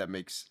data, but that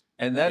makes.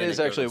 And that is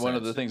actually anecdotal one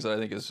of the sense. things that I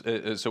think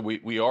is so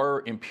we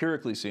are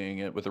empirically seeing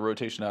it with the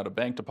rotation out of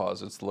bank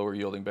deposits, the lower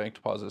yielding bank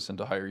deposits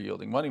into higher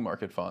yielding money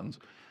market funds.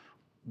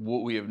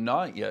 What we have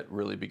not yet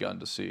really begun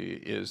to see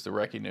is the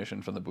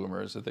recognition from the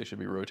boomers that they should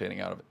be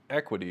rotating out of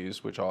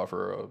equities, which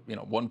offer a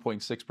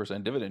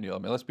 1.6% dividend yield. I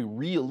mean, let's be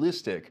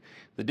realistic.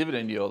 The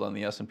dividend yield on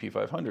the S&P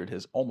 500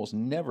 has almost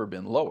never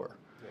been lower,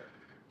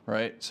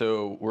 right?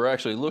 So we're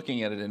actually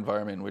looking at an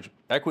environment in which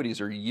equities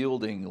are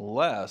yielding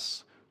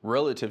less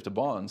relative to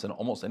bonds than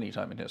almost any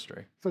time in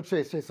history. So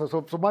Chase,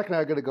 so Mike and I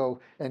are going to go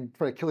and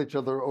try to kill each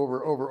other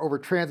over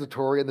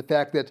transitory, and the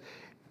fact that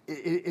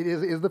it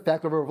is the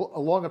fact over a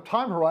long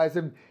time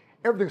horizon,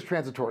 everything's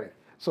transitory.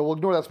 So we'll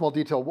ignore that small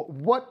detail.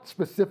 What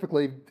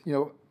specifically,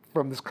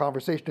 from this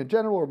conversation in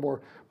general or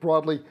more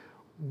broadly,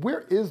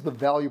 where is the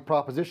value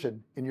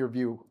proposition in your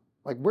view?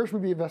 Like, where should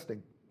we be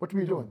investing? What should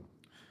we be doing?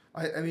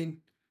 I mean,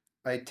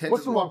 I tend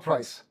What's to. the wrong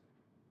price?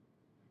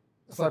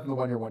 Aside from the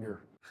 1 year, 1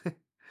 year.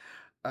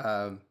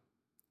 I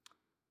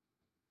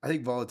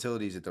think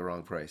volatility is at the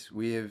wrong price.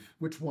 We have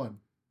Which one?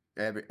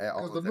 all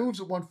Because of the them. move's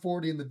at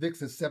 140 and the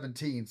VIX is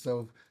 17,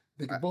 so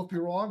they could both be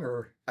wrong,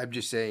 or? I'm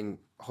just saying,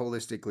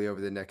 holistically, over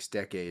the next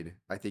decade,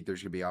 I think there's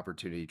going to be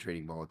opportunity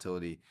trading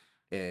volatility,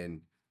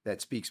 and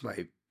that speaks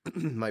my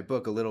my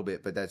book a little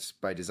bit, but that's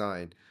by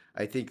design.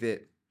 I think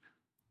that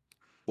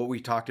what we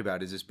talked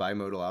about is this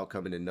bimodal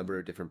outcome in a number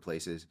of different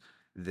places.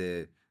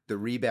 The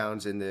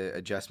rebounds and the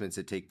adjustments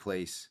that take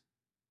place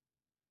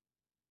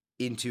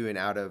into and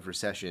out of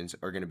recessions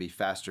are going to be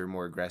faster,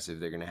 more aggressive.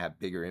 They're going to have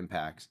bigger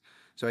impacts.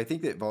 So I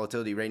think that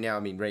volatility right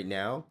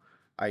now,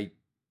 I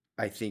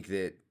think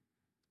that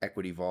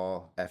equity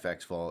vol,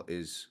 FX vol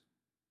is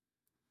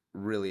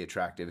really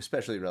attractive,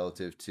 especially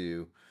relative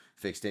to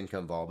fixed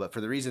income vol. But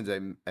for the reasons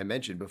I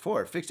mentioned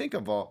before, fixed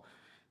income vol,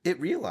 it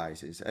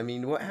realizes. I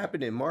mean, what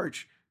happened in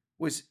March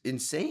was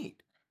insane.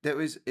 It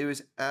was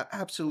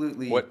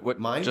absolutely What just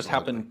mind-boggling.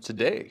 happened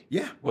today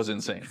Yeah. was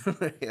insane.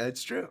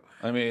 That's true.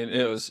 I mean,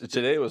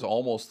 today was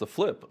almost the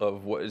flip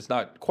of what it's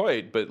not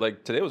quite, but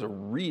like today was a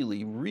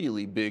really,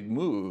 really big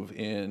move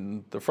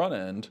in the front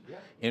end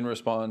in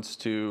response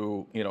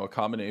to, a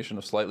combination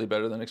of slightly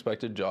better than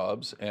expected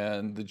jobs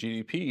and the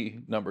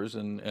GDP numbers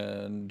and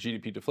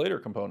GDP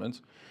deflator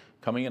components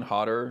coming in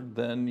hotter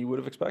than you would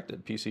have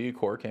expected. PCE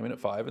core came in at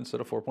 5 instead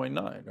of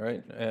 4.9,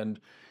 right? And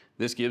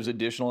this gives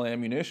additional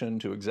ammunition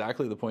to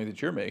exactly the point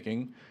that you're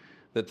making,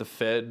 that the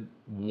Fed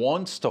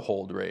wants to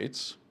hold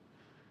rates.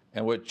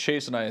 And what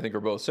Chase and I think are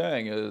both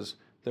saying is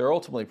they're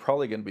ultimately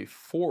probably going to be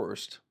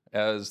forced,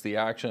 as the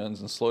actions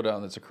and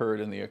slowdown that's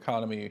occurred in the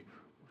economy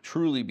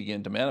truly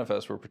begin to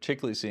manifest. We're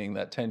particularly seeing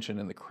that tension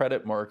in the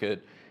credit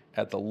market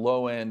at the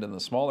low end and the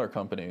smaller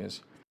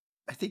companies.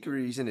 I think the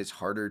reason it's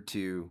harder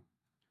to,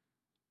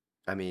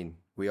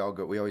 we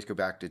always go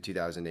back to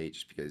 2008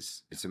 just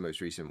because it's the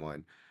most recent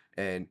one.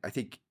 And I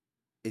think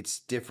it's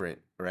different,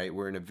 right?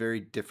 We're in a very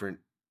different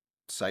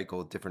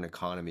cycle, different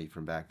economy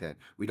from back then.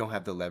 We don't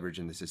have the leverage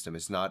in the system.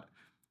 It's not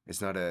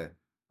a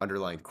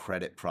underlying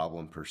credit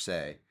problem per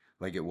se,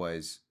 like it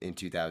was in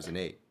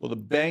 2008. Well, the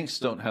banks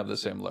don't have the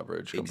same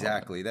leverage component.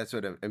 Exactly. That's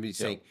what I'm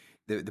saying.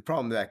 The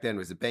problem back then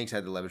was the banks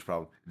had the leverage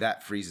problem.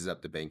 That freezes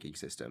up the banking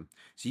system.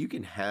 So you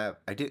can have,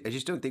 I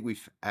just don't think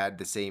we've had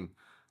the same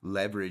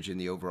leverage in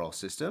the overall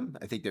system.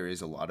 I think there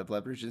is a lot of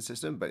leverage in the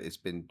system, but it's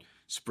been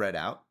spread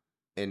out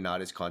and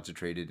not as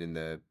concentrated in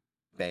the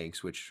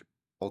banks, which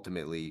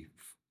ultimately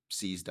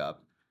seized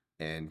up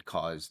and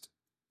caused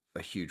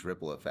a huge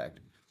ripple effect.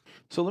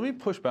 So let me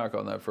push back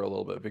on that for a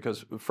little bit,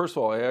 because first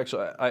of all,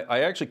 I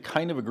actually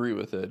kind of agree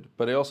with it,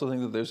 but I also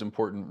think that there's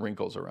important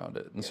wrinkles around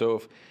it. And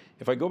so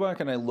if I go back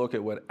and I look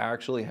at what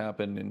actually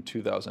happened in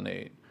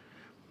 2008,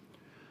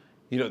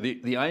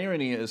 the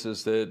irony is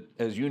that,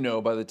 as you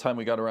know, by the time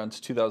we got around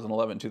to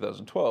 2011,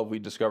 2012, we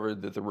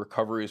discovered that the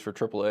recoveries for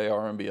AAA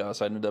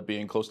RMBS ended up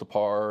being close to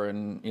par,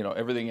 and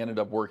everything ended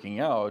up working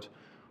out.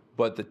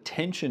 But the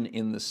tension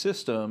in the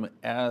system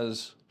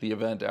as the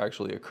event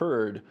actually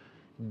occurred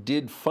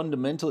did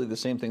fundamentally the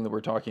same thing that we're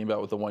talking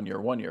about with the one-year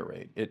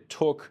rate. It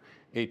took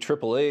a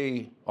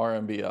AAA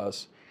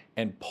RMBS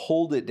and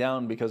pulled it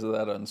down because of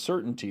that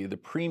uncertainty, the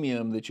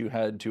premium that you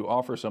had to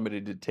offer somebody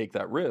to take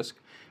that risk,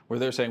 where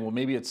they're saying, well,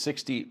 maybe it's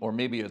 60 or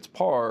maybe it's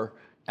par,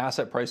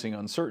 asset pricing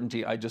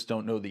uncertainty, I just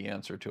don't know the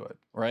answer to it,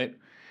 right?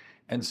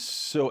 And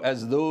so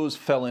as those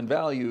fell in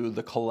value,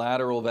 the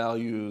collateral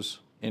values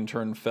in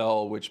turn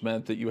fell, which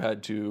meant that you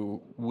had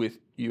to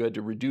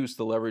reduce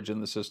the leverage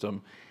in the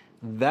system.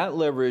 That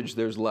leverage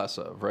there's less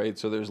of, right?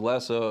 So there's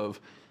less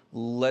of,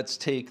 let's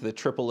take the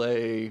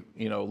AAA,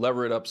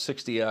 lever it up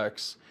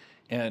 60x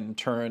and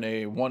turn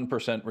a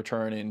 1%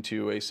 return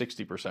into a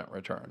 60%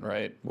 return,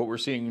 right? What we're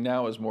seeing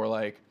now is more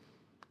like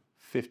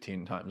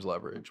 15 times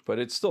leverage, but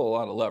it's still a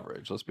lot of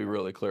leverage. Let's be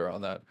really clear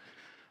on that.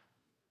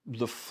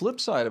 The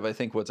flip side of, I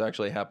think, what's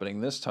actually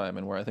happening this time,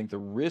 and where I think the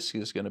risk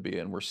is going to be,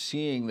 and we're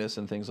seeing this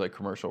in things like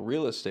commercial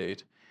real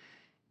estate,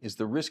 is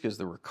the risk is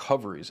the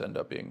recoveries end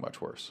up being much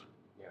worse.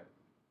 Yeah.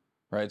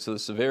 Right? So the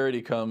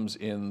severity comes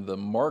in the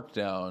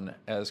markdown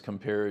as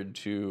compared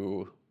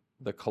to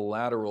the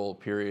collateral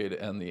period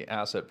and the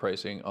asset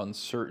pricing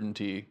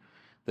uncertainty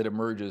that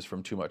emerges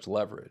from too much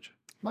leverage.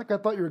 Mike, I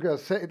thought you were going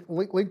to say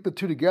link the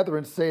two together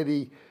and say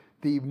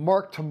the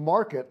mark to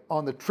market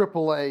on the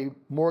AAA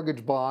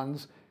mortgage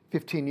bonds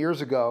 15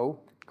 years ago,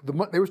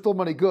 they were still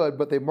money good,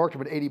 but they marked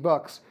them at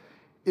 $80,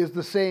 is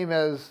the same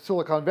as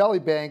Silicon Valley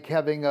Bank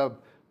having a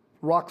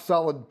rock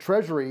solid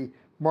treasury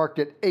marked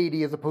at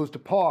 80 as opposed to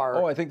par.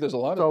 Oh, I think there's a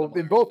lot of them. So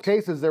in both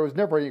cases, there was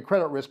never any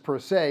credit risk per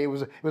se. It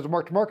was a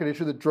mark to market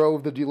issue that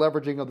drove the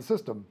deleveraging of the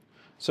system.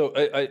 So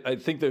I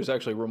think there's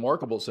actually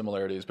remarkable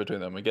similarities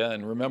between them.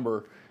 Again,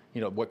 remember,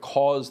 what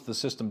caused the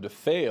system to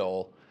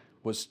fail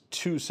was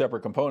two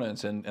separate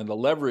components, and the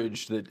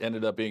leverage that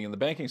ended up being in the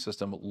banking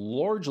system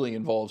largely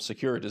involved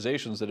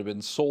securitizations that had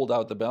been sold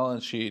out the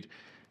balance sheet,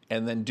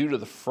 and then due to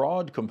the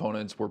fraud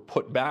components were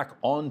put back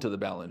onto the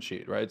balance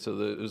sheet, right? So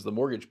it was the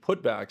mortgage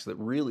putbacks that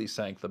really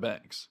sank the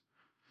banks.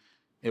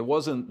 It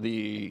wasn't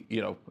the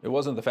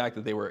fact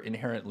that they were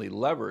inherently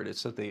levered.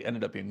 It's that they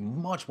ended up being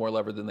much more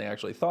levered than they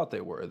actually thought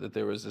they were. That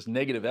there was this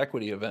negative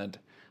equity event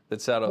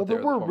that sat out there.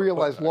 Well, there were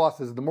realized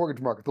losses in the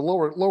mortgage market. The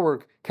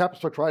lower capital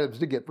structure items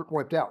did get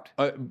wiped out.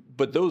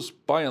 But those,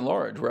 by and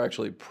large, were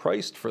actually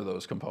priced for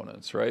those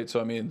components, right? So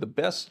I mean, the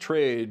best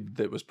trade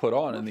that was put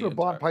on in the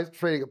bond price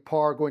trading at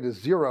par going to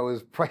zero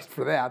is priced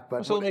for that.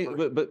 But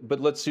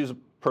but let's use a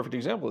perfect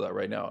example of that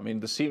right now. I mean,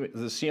 the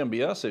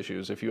CMBS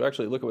issues. If you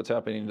actually look at what's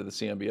happening to the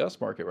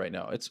CMBS market right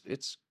now,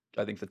 it's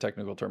I think the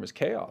technical term is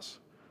chaos,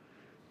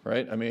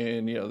 right? I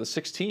mean, the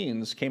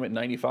 16s came at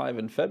 95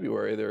 in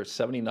February. They're at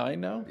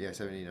 79 now. Yeah,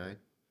 79.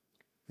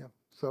 Yeah.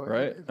 So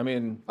right. I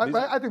mean,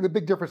 I think the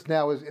big difference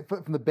now is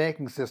from the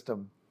banking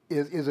system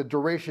is a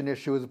duration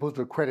issue as opposed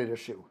to a credit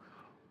issue.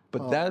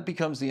 But that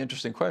becomes the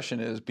interesting question,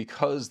 is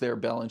because their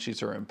balance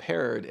sheets are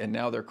impaired and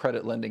now their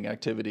credit lending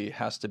activity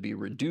has to be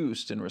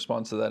reduced in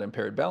response to that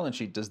impaired balance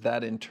sheet, does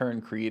that in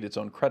turn create its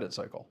own credit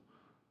cycle?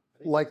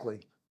 Likely.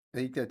 I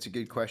think that's a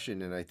good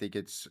question, and I think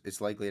it's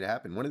likely to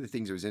happen. One of the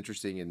things that was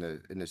interesting in the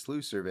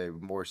SLU survey,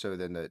 more so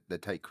than the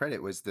tight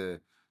credit, was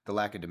the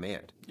lack of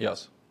demand.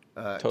 Yes,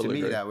 totally to me,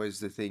 agree. That was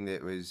the thing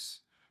that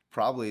was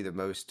probably the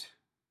most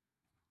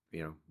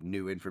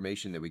new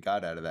information that we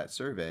got out of that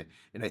survey,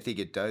 and I think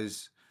it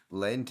does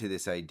lend to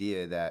this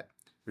idea that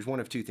there's one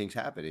of two things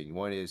happening.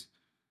 One is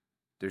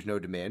there's no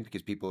demand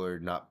because people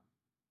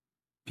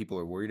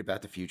are worried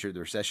about the future. The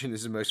recession,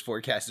 this is the most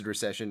forecasted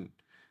recession,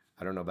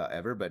 I don't know about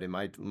ever, but in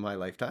my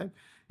lifetime.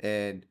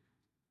 And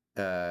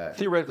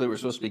theoretically, we're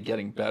supposed to be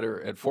getting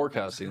better at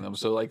forecasting them,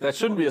 so that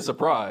shouldn't be a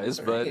surprise.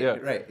 But yeah,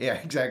 right, yeah,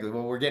 exactly.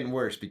 Well, we're getting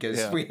worse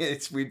because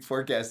we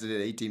forecasted it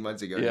 18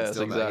 months ago. And it's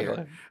still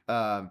exactly.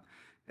 Not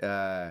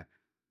here.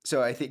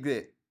 So I think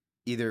that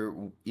either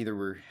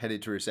we're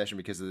headed to recession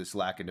because of this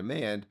lack of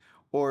demand,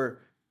 or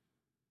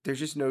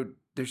there's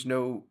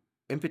no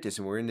impetus,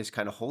 and we're in this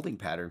kind of holding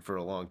pattern for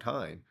a long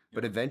time.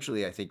 But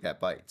eventually, I think that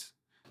bites.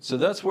 So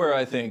that's where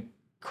I think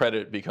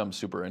credit becomes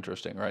super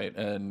interesting, right?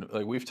 And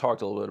we've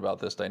talked a little bit about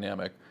this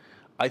dynamic.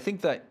 I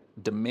think that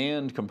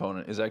demand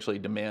component is actually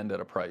demand at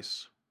a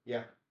price.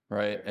 Yeah.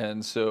 Right.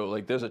 And so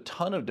there's a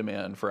ton of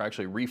demand for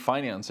actually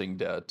refinancing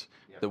debt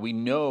that we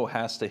know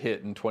has to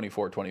hit in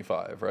 24,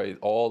 25, right?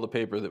 All the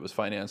paper that was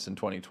financed in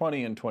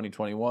 2020 and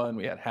 2021,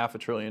 we had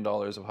 $500 billion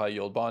of high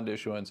yield bond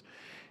issuance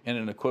and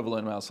an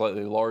equivalent amount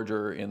slightly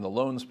larger in the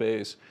loan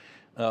space,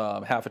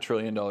 $500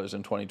 billion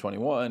in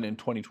 2021. In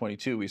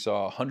 2022, we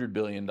saw $100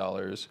 billion,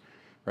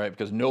 right?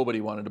 Because nobody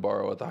wanted to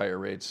borrow at the higher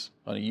rates.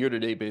 On a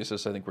year-to-date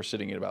basis, I think we're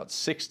sitting at about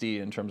 60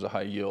 in terms of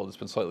high yield. It's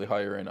been slightly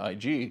higher in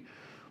IG.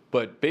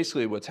 But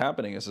basically what's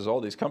happening is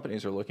all these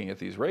companies are looking at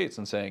these rates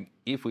and saying,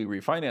 if we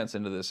refinance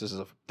into this, this is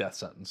a death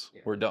sentence.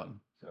 Yeah. We're done,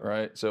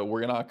 right? So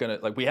we're not going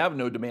to, we have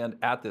no demand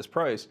at this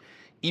price,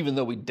 even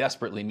though we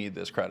desperately need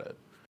this credit.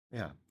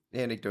 Yeah.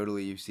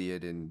 Anecdotally, you see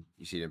it in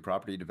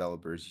property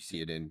developers, you see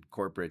it in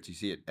corporates, you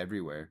see it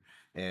everywhere.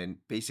 And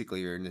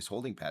basically you're in this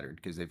holding pattern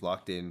because they've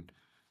locked in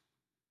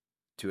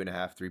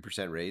 2.5%,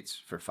 3%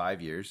 rates for 5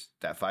 years.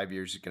 That 5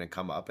 years is going to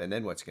come up, and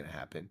then what's going to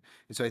happen?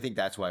 And so I think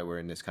that's why we're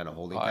in this kind of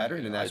holding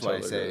pattern, and that's why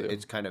I say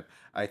it's kind of.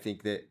 I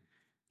think that,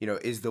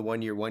 is the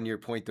 1 year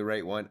point the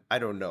right one? I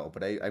don't know,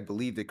 but I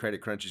believe the credit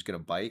crunch is going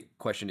to bite.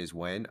 Question is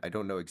when. I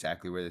don't know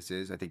exactly where this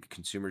is. I think the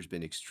consumer's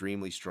been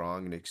extremely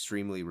strong and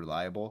extremely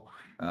reliable,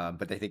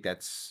 but I think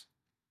that's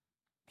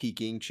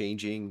peaking,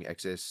 changing.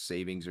 Excess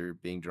savings are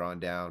being drawn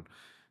down.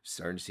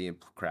 Starting to see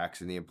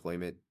cracks in the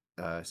employment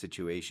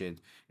situation.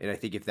 And I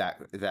think if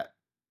that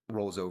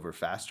rolls over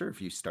faster,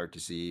 if you start to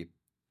see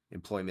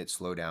employment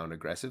slow down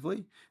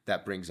aggressively,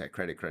 that brings that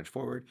credit crunch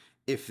forward.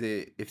 If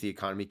the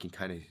economy can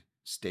kind of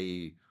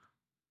stay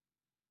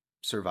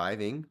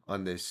surviving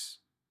on this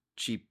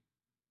cheap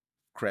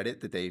credit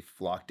that they've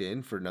locked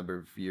in for a number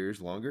of years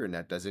longer, and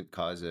that doesn't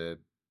cause an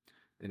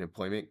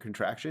employment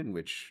contraction,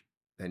 which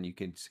then you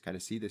can kind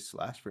of see this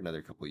last for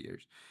another couple of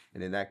years.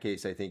 And in that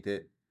case, I think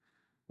that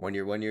 1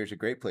 year is a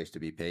great place to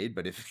be paid,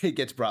 but if it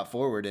gets brought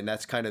forward, and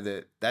that's kind of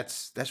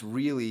that's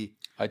really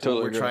what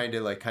we're trying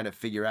to kind of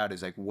figure out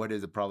is what are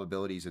the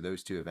probabilities of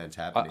those two events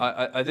happening?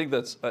 I think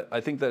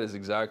that is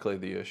exactly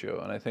the issue,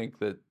 and I think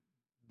that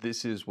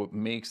this is what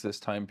makes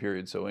this time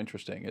period so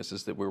interesting. Is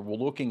that we're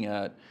looking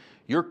at.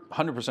 You're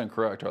 100%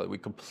 correct, Harley. We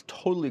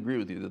totally agree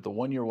with you that the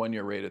 1 year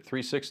rate at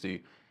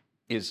 360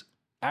 is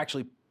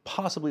actually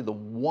possibly the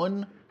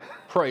one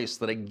price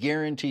that I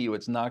guarantee you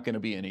it's not going to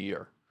be in a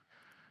year,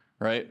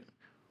 right?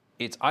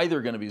 It's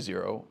either going to be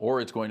 0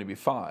 or it's going to be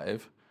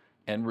 5,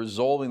 and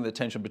resolving the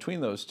tension between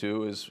those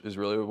two is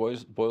really what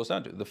it boils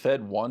down to. The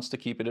Fed wants to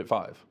keep it at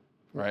 5,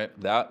 right?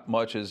 That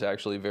much is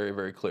actually very,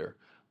 very clear.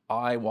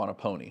 I want a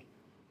pony,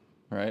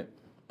 right?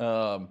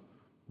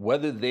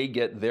 Whether they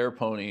get their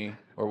pony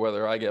or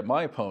whether I get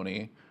my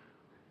pony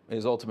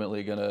is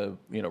ultimately going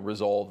to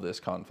resolve this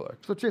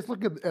conflict. So Chase,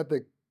 looking at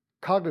the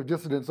cognitive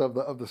dissonance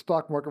of the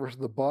stock market versus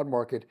the bond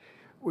market,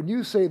 when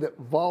you say that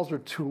vols are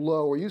too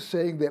low, are you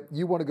saying that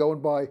you want to go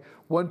and buy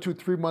 1, 2,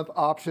 3 month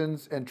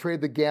options and trade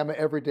the gamma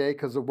every day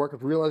because the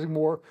market's realizing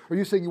more? Or are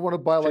you saying you want to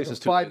buy like a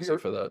 5 year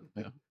for that?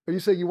 Yeah. Are you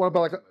saying you want to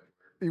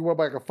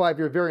buy like a 5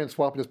 year variance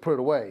swap and just put it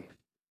away?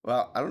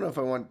 Well, I don't know if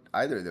I want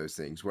either of those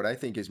things. What I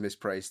think is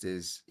mispriced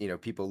is,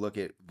 people look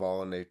at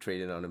vol and they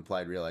trade it on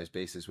implied realized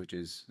basis, which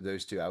is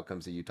those two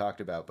outcomes that you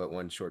talked about, but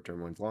one's short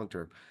term, one's long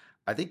term.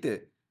 I think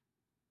that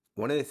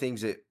one of the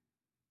things that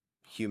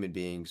human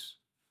beings,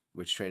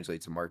 which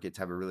translates to markets,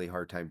 have a really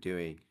hard time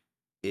doing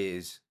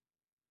is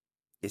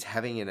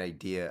having an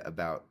idea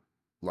about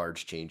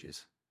large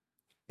changes.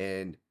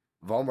 And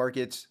vol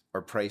markets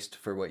are priced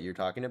for what you're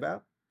talking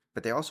about,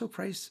 but they also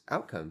price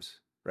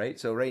outcomes, right?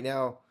 So right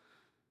now,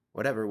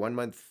 whatever, 1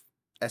 month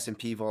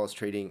S&P vol is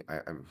trading,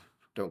 I'm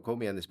don't quote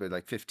me on this, but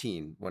like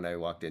 15 when I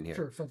walked in here.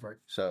 Sure, sounds right.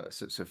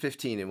 So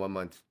 15 in 1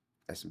 month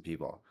S&P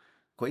vol.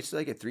 Equates to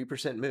like a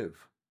 3%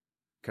 move.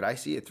 Could I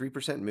see a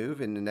 3% move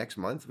in the next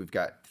month? We've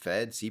got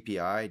Fed,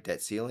 CPI,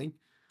 debt ceiling.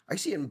 I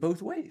see it in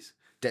both ways.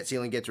 Debt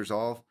ceiling gets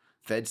resolved.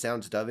 Fed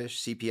sounds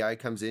dovish. CPI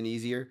comes in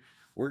easier.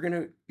 We're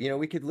going to,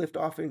 we could lift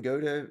off and go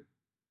to,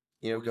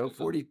 go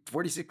 40,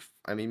 46.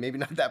 I mean, maybe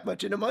not that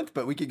much in a month,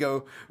 but we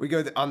go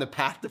on the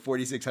path to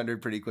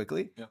 4,600 pretty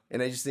quickly. Yeah.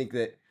 And I just think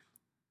that,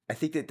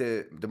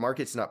 the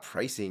market's not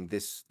pricing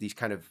these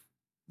kind of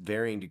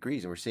varying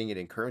degrees. And we're seeing it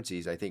in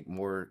currencies, I think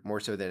more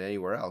so than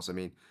anywhere else. I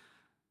mean,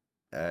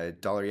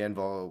 dollar yen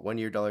vol, 1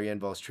 year dollar yen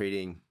vol is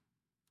trading,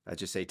 let's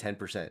just say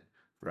 10%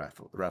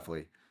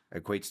 roughly.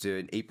 Equates to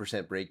an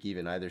 8% break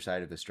even either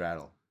side of the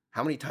straddle.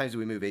 How many times did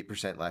we move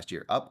 8% last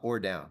year? Up or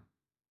down?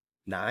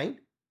 9?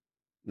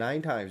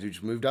 9 times. We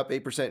just moved up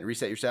 8%,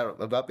 reset your straddle,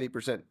 up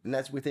 8%, and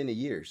that's within a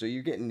year. So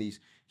you're getting these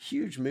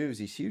huge moves,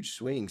 these huge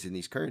swings in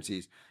these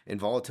currencies, and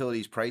volatility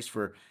is priced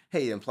for,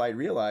 hey, implied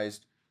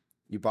realized,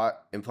 you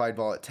bought implied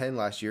vol at 10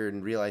 last year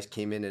and realized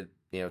came in at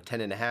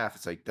 10.5.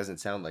 It's like, doesn't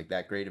sound like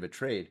that great of a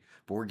trade,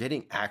 but we're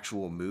getting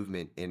actual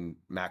movement in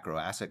macro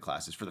asset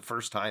classes for the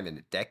first time in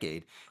a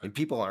decade, and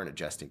people aren't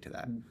adjusting to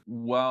that.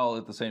 While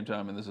at the same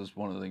time, and this is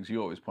one of the things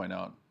you always point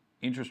out,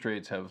 interest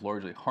rates have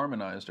largely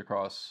harmonized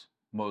across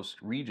most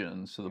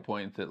regions to the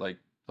point that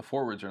the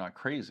forwards are not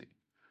crazy,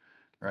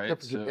 right?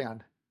 Except for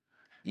Japan.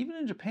 Even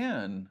in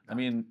Japan, I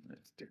mean,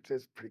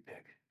 it's pretty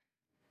big.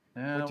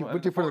 Yeah, once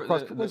you put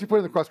it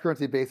in the cross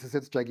currency basis,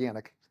 it's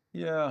gigantic.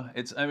 Yeah,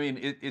 it's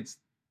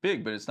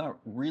big, but it's not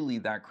really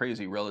that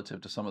crazy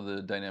relative to some of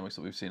the dynamics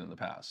that we've seen in the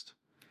past.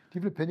 Do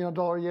you have an opinion on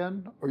dollar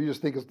yen, or you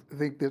just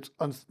think there's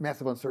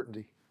massive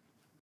uncertainty?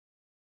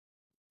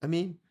 I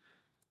mean,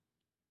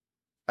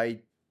 I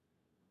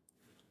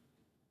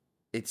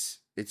it's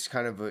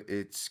kind of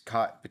it's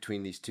caught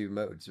between these two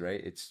modes, right?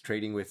 It's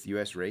trading with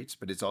U.S. rates,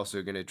 but it's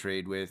also going to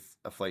trade with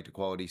a flight to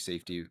quality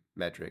safety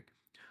metric.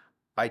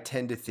 I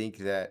tend to think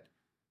that,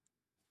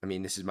 I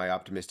mean, this is my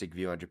optimistic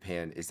view on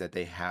Japan, is that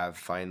they have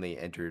finally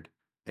entered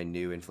a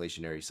new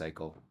inflationary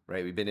cycle,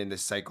 right? We've been in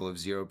this cycle of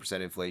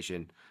 0%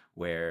 inflation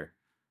where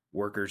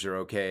workers are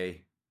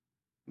okay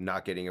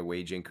not getting a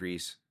wage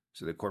increase.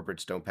 So the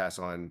corporates don't pass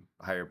on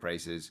higher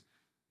prices.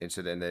 And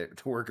so then the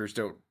workers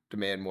don't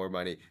demand more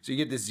money. So you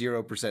get this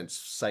 0%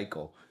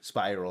 cycle,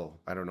 spiral.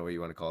 I don't know what you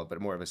want to call it, but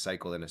more of a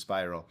cycle than a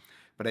spiral.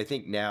 But I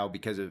think now,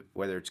 because of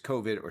whether it's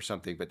COVID or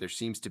something, but there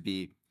seems to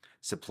be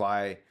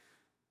supply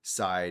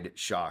side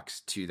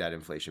shocks to that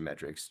inflation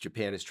metrics.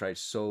 Japan has tried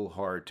so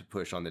hard to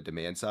push on the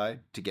demand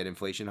side to get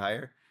inflation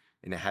higher,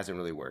 and it hasn't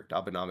really worked.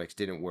 Abenomics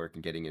didn't work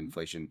in getting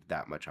inflation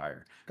that much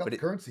higher. Got but the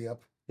currency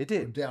up. It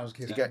did. Or down, as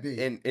case You may got,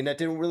 be. and that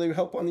didn't really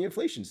help on the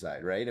inflation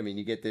side, right? I mean,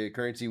 you get the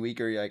currency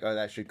weaker, you're like, oh,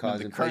 that should cause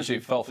The inflation.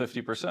 currency fell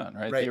 50%,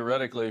 right? Right.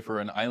 Theoretically, for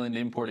an island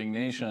importing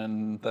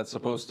nation, that's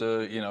supposed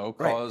to,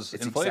 cause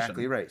It's inflation.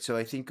 exactly right. So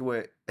I think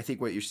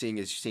what you're seeing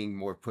is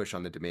more push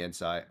on the demand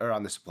side or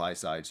on the supply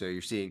side. So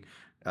you're seeing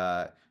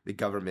the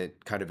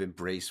government kind of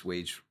embrace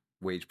wage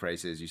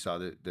prices. You saw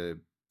the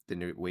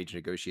new wage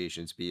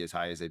negotiations be as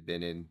high as they've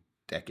been in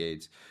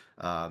decades,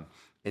 and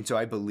so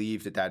I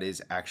believe that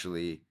is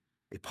actually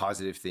a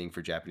positive thing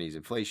for Japanese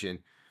inflation.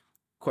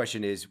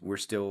 Question is, we're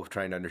still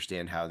trying to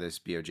understand how this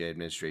BOJ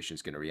administration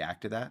is going to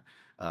react to that.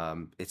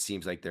 It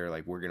seems like they're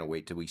like, we're going to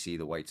wait till we see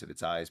the whites of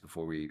its eyes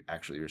before we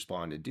actually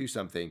respond and do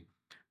something.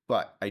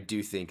 But I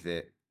do think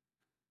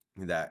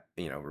that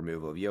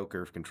removal of yield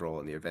curve control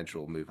and the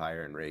eventual move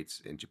higher in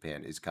rates in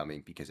Japan is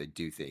coming, because I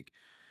do think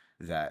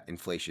that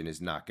inflation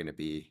is not going to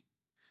be,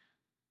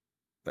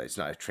 but it's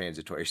not a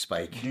transitory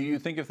spike. Do you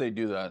think if they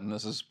do that, and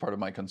this is part of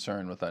my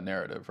concern with that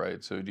narrative,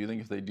 right? So do you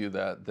think if they do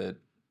that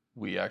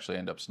we actually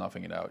end up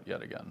snuffing it out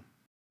yet again?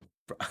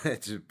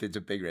 It's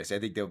a big risk. I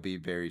think they'll be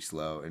very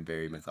slow and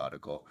very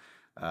methodical.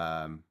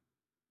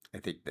 I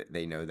think that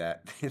they know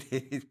that.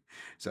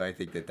 So I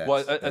think that's...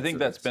 Well, I think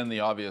that's been the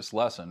obvious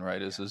lesson,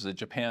 right? Is that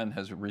Japan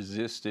has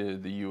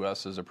resisted the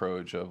U.S.'s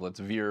approach of let's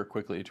veer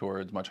quickly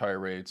towards much higher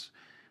rates.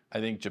 I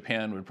think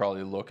Japan would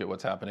probably look at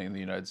what's happening in the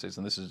United States,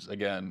 and this is,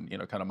 again,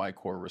 kind of my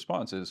core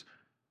response is,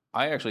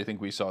 I actually think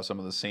we saw some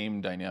of the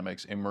same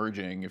dynamics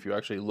emerging. If you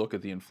actually look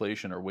at the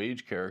inflation or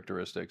wage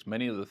characteristics,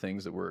 many of the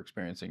things that we're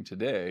experiencing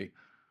today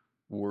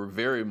were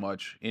very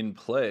much in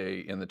play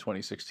in the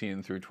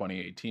 2016 through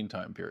 2018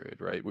 time period,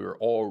 right? We were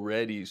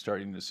already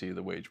starting to see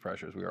the wage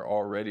pressures. We are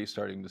already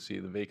starting to see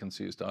the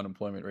vacancies to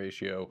unemployment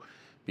ratio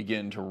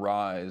begin to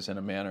rise in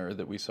a manner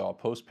that we saw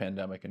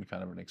post-pandemic in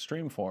kind of an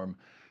extreme form,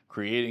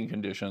 creating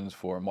conditions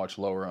for much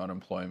lower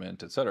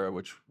unemployment, et cetera,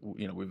 which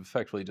we've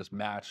effectively just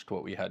matched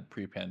what we had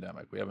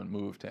pre-pandemic. We haven't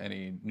moved to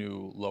any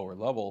new lower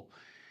level.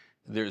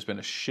 There's been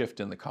a shift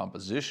in the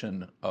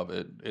composition of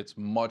it. It's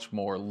much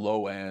more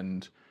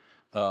low-end,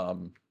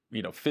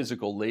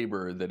 physical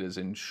labor that is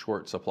in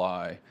short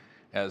supply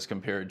as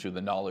compared to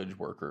the knowledge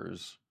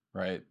workers,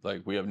 right?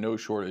 Like we have no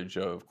shortage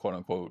of quote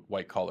unquote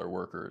white collar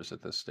workers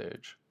at this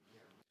stage.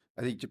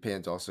 I think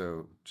Japan's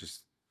also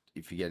just,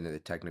 if you get into the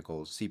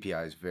technicals,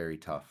 CPI is very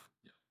tough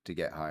to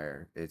get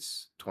higher.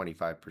 It's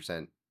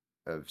 25%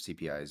 of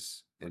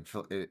CPI's,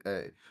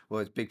 well,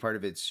 it's a big part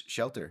of its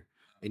shelter.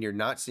 And you're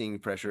not seeing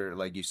pressure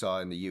like you saw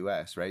in the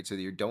US, right? So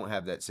you don't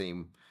have that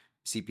same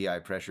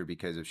CPI pressure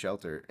because of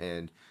shelter.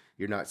 And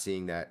you're not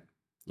seeing that,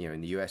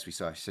 in the US, we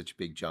saw such a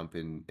big jump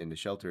in the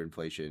shelter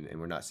inflation, and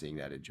we're not seeing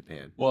that in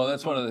Japan. Well,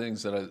 that's one of the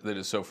things that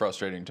is so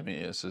frustrating to me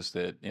is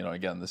that,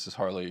 again, this is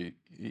Harley,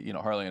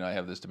 Harley and I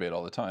have this debate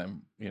all the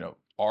time.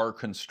 Our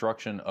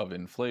construction of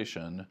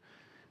inflation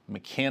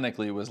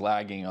mechanically was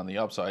lagging on the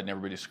upside, and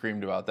everybody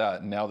screamed about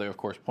that. And now they, of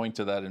course, point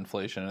to that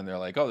inflation, and they're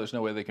like, oh, there's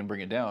no way they can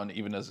bring it down,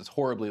 even as it's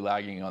horribly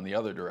lagging on the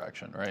other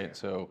direction, right? Yeah.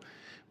 So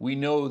we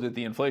know that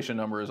the inflation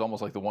number is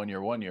almost like the 1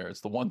 year.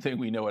 It's the one thing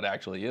we know it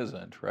actually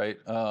isn't, right?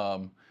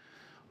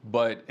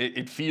 But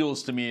it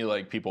feels to me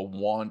like people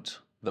want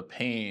the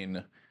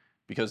pain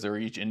because they're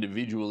each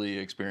individually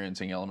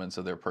experiencing elements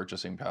of their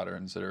purchasing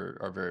patterns that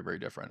are very, very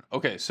different.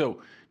 Okay,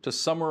 so to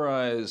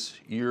summarize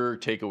your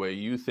takeaway,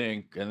 you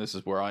think, and this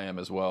is where I am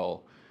as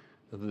well,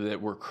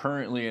 that we're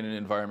currently in an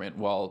environment,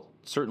 while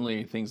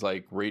certainly things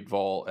like rate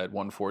vol at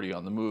 140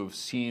 on the move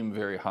seem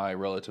very high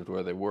relative to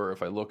where they were.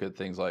 If I look at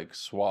things like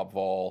swap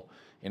vol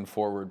in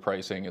forward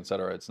pricing, et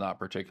cetera, it's not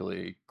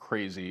particularly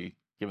crazy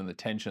given the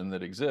tension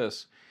that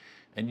exists.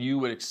 And you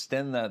would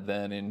extend that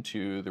then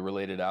into the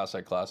related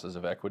asset classes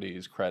of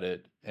equities,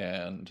 credit,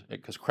 and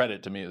because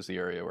credit to me is the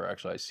area where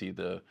actually I see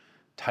the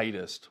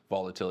tightest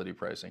volatility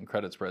pricing.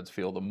 Credit spreads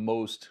feel the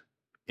most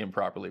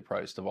improperly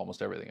priced of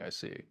almost everything I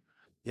see.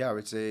 Yeah, I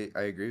would say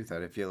I agree with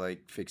that. I feel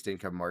like fixed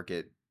income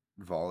market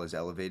vol is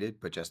elevated,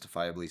 but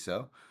justifiably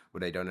so.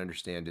 What I don't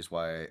understand is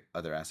why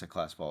other asset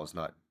class vol is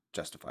not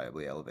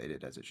justifiably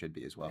elevated as it should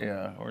be as well.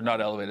 Yeah, or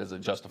not elevated as it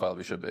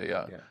justifiably should be.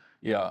 Yeah. Yeah.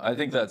 Yeah, I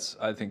think that's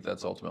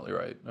ultimately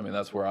right. I mean,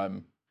 that's where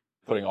I'm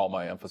putting all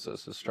my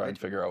emphasis, is trying to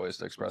figure out ways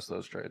to express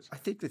those trades. I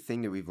think the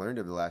thing that we've learned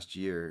over the last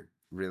year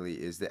really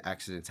is that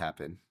accidents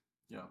happen.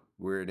 Yeah.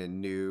 We're in a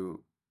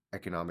new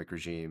economic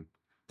regime.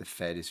 The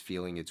Fed is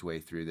feeling its way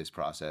through this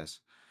process.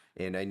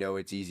 And I know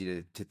it's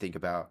easy to think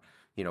about,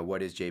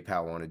 what does Jay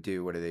Powell want to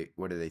do? What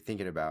are they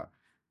thinking about?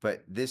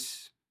 But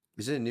this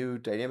is a new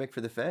dynamic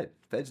for the Fed.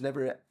 Fed's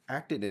never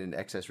acted in an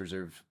excess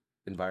reserve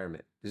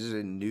environment. This is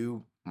a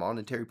new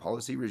monetary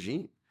policy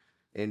regime.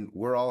 And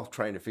we're all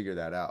trying to figure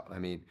that out. I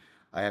mean,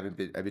 I've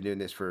been doing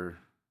this for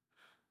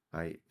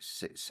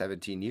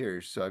 17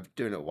 years, so I've been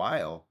doing it a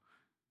while,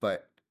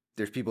 but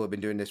there's people who have been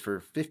doing this for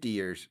 50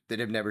 years that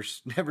have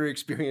never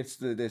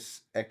experienced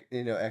this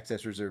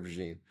excess reserve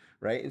regime,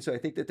 right? And so I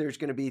think that there's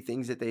going to be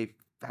things that they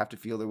have to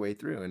feel their way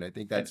through, and I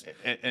think that's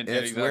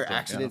exactly, where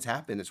accidents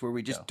happen. It's where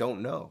we just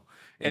don't know,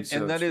 and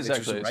that is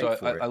actually so.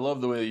 I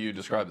love the way that you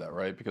describe that,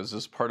 right? Because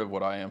this is part of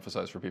what I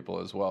emphasize for people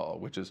as well,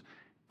 which is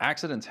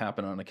accidents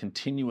happen on a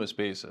continuous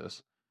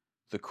basis.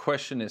 The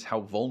question is, how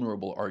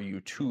vulnerable are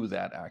you to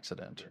that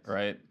accident,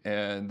 right?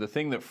 And the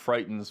thing that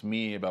frightens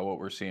me about what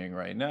we're seeing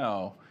right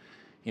now,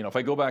 if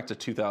I go back to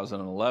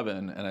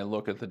 2011 and I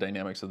look at the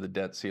dynamics of the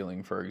debt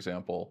ceiling, for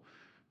example,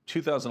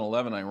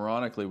 2011,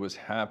 ironically, was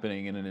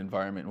happening in an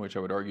environment in which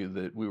I would argue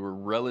that we were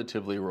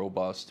relatively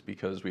robust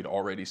because we'd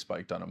already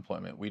spiked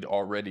unemployment. We'd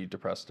already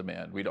depressed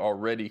demand. We'd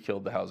already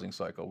killed the housing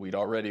cycle. We are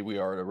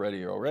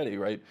already,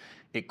 right?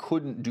 It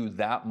couldn't do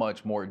that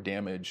much more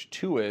damage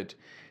to it.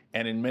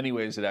 And in many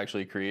ways, it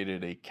actually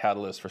created a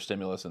catalyst for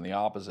stimulus in the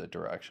opposite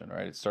direction,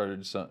 right? It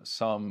started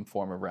some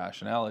form of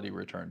rationality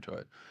return to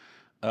it.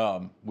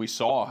 We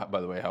saw,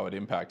 by the way, how it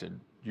impacted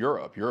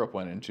Europe. Europe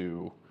went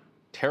into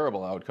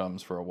terrible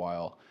outcomes for a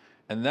while.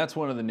 And that's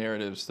one of the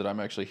narratives that I'm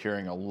actually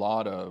hearing a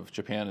lot of.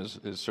 Japan is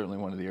certainly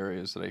one of the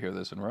areas that I hear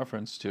this in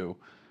reference to.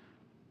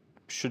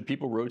 Should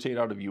people rotate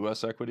out of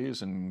U.S.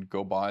 equities and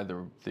go buy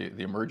the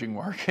emerging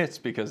markets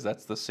because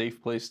that's the safe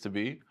place to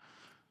be?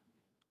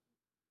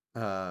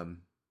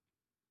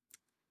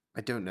 I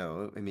don't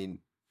know. I mean,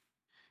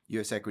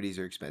 U.S. equities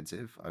are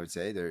expensive. I would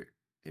say their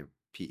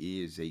PE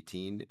is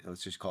 18.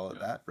 Let's just call it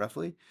that,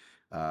 roughly.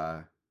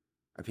 I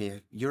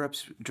mean,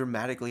 Europe's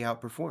dramatically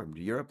outperformed.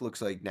 Europe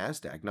looks like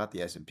NASDAQ, not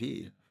the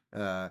S&P.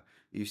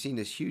 You've seen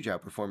this huge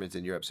outperformance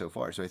in Europe so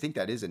far. So I think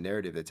that is a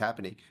narrative that's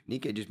happening.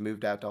 Nikkei just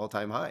moved out to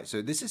all-time high.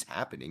 So this is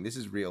happening. This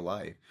is real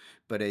life.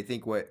 But I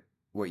think what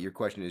your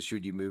question is,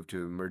 should you move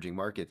to emerging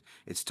markets?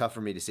 It's tough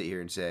for me to sit here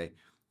and say,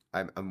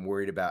 I'm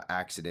worried about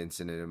accidents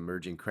and an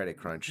emerging credit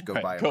crunch. Go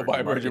buy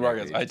emerging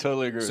markets. I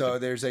totally agree. So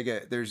there's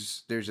like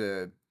there's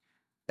a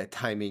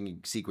timing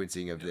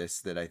sequencing of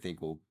this that I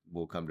think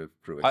will come to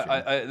fruition.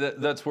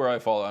 That's where I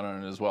fall out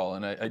on it as well.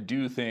 And I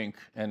do think,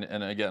 and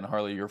again,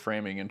 Harley, your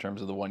framing in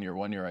terms of the 1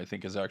 year, I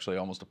think is actually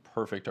almost a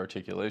perfect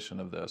articulation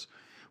of this.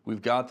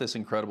 We've got this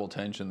incredible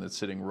tension that's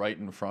sitting right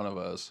in front of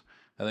us.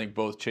 I think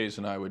both Chase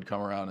and I would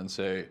come around and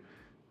say,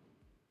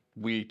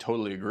 we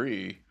totally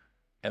agree.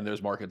 And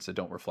there's markets that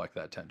don't reflect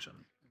that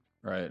tension,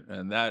 right?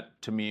 And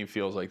that, to me,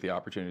 feels like the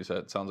opportunity set.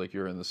 It sounds like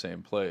you're in the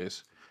same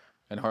place.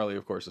 And Harley,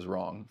 of course, is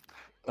wrong.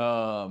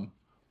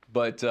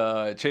 But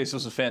Chase,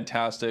 this was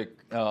fantastic.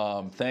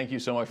 Thank you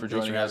so much for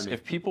joining us.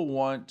 If people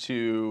want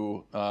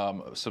to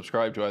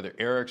subscribe to either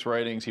Eric's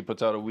writings, he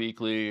puts out a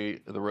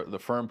weekly, the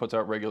firm puts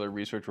out regular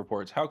research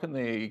reports. How can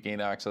they gain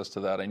access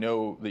to that? I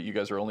know that you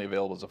guys are only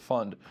available as a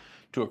fund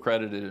to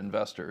accredited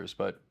investors,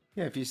 but...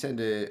 Yeah, if you send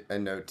a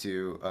note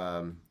to...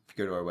 if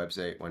you go to our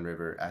website,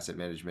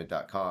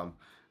 oneриverassetmanagement.com,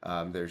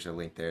 there's a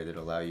link there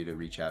that'll allow you to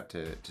reach out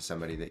to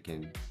somebody that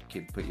can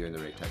put you in the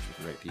right touch with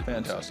the right people.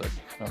 Fantastic.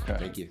 Okay.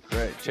 Thank you.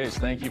 Great. Chase,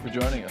 thank you for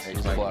joining us. It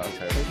was a blast.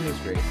 Thank you. It was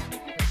great.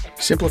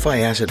 Simplify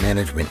Asset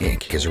Management,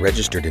 Inc. is a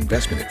registered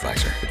investment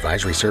advisor.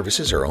 Advisory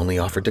services are only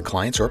offered to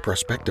clients or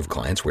prospective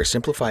clients where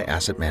Simplify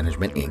Asset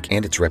Management, Inc.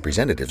 and its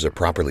representatives are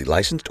properly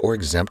licensed or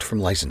exempt from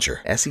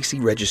licensure.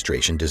 SEC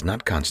registration does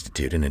not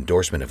constitute an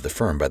endorsement of the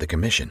firm by the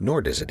Commission,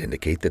 nor does it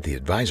indicate that the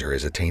advisor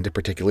has attained a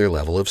particular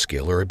level of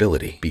skill or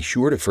ability. Be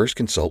sure to first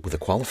consult with a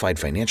qualified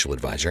financial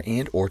advisor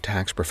and/or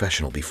tax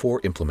professional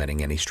before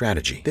implementing any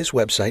strategy. This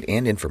website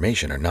and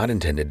information are not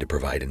intended to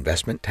provide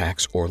investment,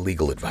 tax, or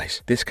legal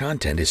advice. This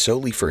content is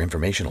solely for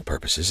informational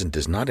purposes and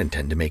does not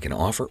intend to make an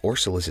offer or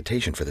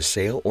solicitation for the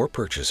sale or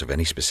purchase of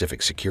any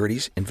specific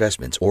securities,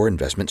 investments, or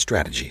investment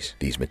strategies.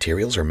 These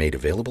materials are made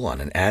available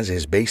on an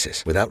as-is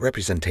basis without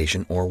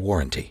representation or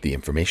warranty. The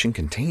information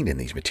contained in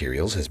these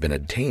materials has been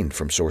obtained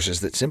from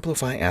sources that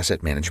Simplify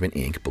Asset Management,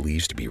 Inc.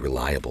 believes to be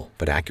reliable,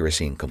 but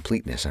accuracy and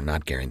completeness are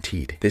not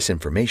guaranteed. This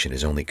information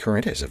is only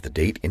current as of the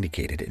date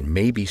indicated and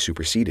may be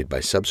superseded by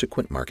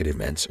subsequent market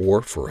events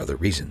or for other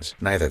reasons.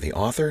 Neither the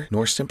author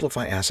nor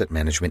Simplify Asset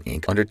Management,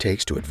 Inc.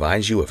 undertakes to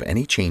advise you of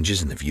any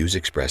changes in the views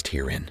expressed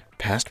herein.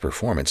 Past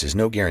performance is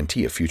no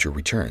guarantee of future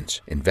returns.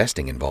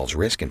 Investing involves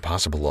risk and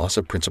possible loss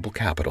of principal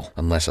capital.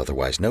 Unless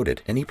otherwise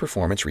noted, any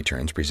performance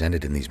returns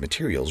presented in these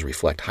materials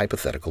reflect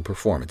hypothetical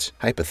performance.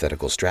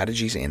 Hypothetical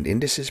strategies and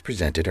indices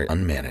presented are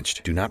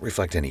unmanaged, do not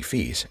reflect any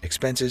fees,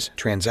 expenses,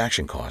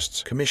 transaction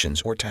costs,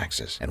 commissions, or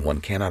taxes, and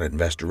one cannot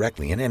invest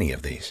directly in any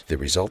of these. The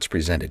results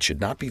presented should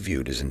not be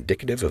viewed as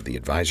indicative of the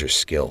advisor's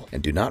skill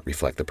and do not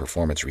reflect the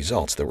performance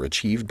results that were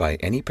achieved by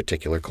any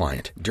particular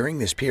client. During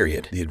this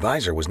period, the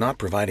advisor was not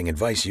providing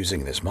advice using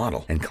this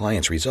model, and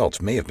clients'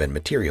 results may have been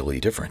materially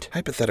different.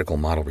 Hypothetical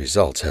model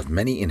results have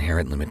many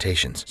inherent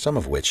limitations, some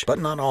of which, but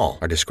not all,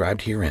 are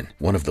described herein.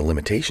 One of the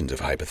limitations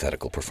of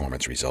hypothetical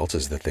performance results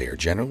is that they are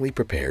generally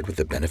prepared with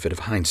the benefit of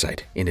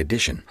hindsight. In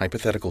addition,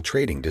 hypothetical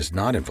trading does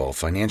not involve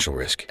financial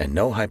risk, and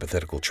no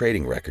hypothetical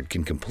trading record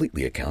can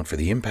completely account for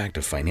the impact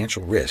of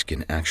financial risk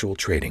in actual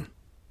trading.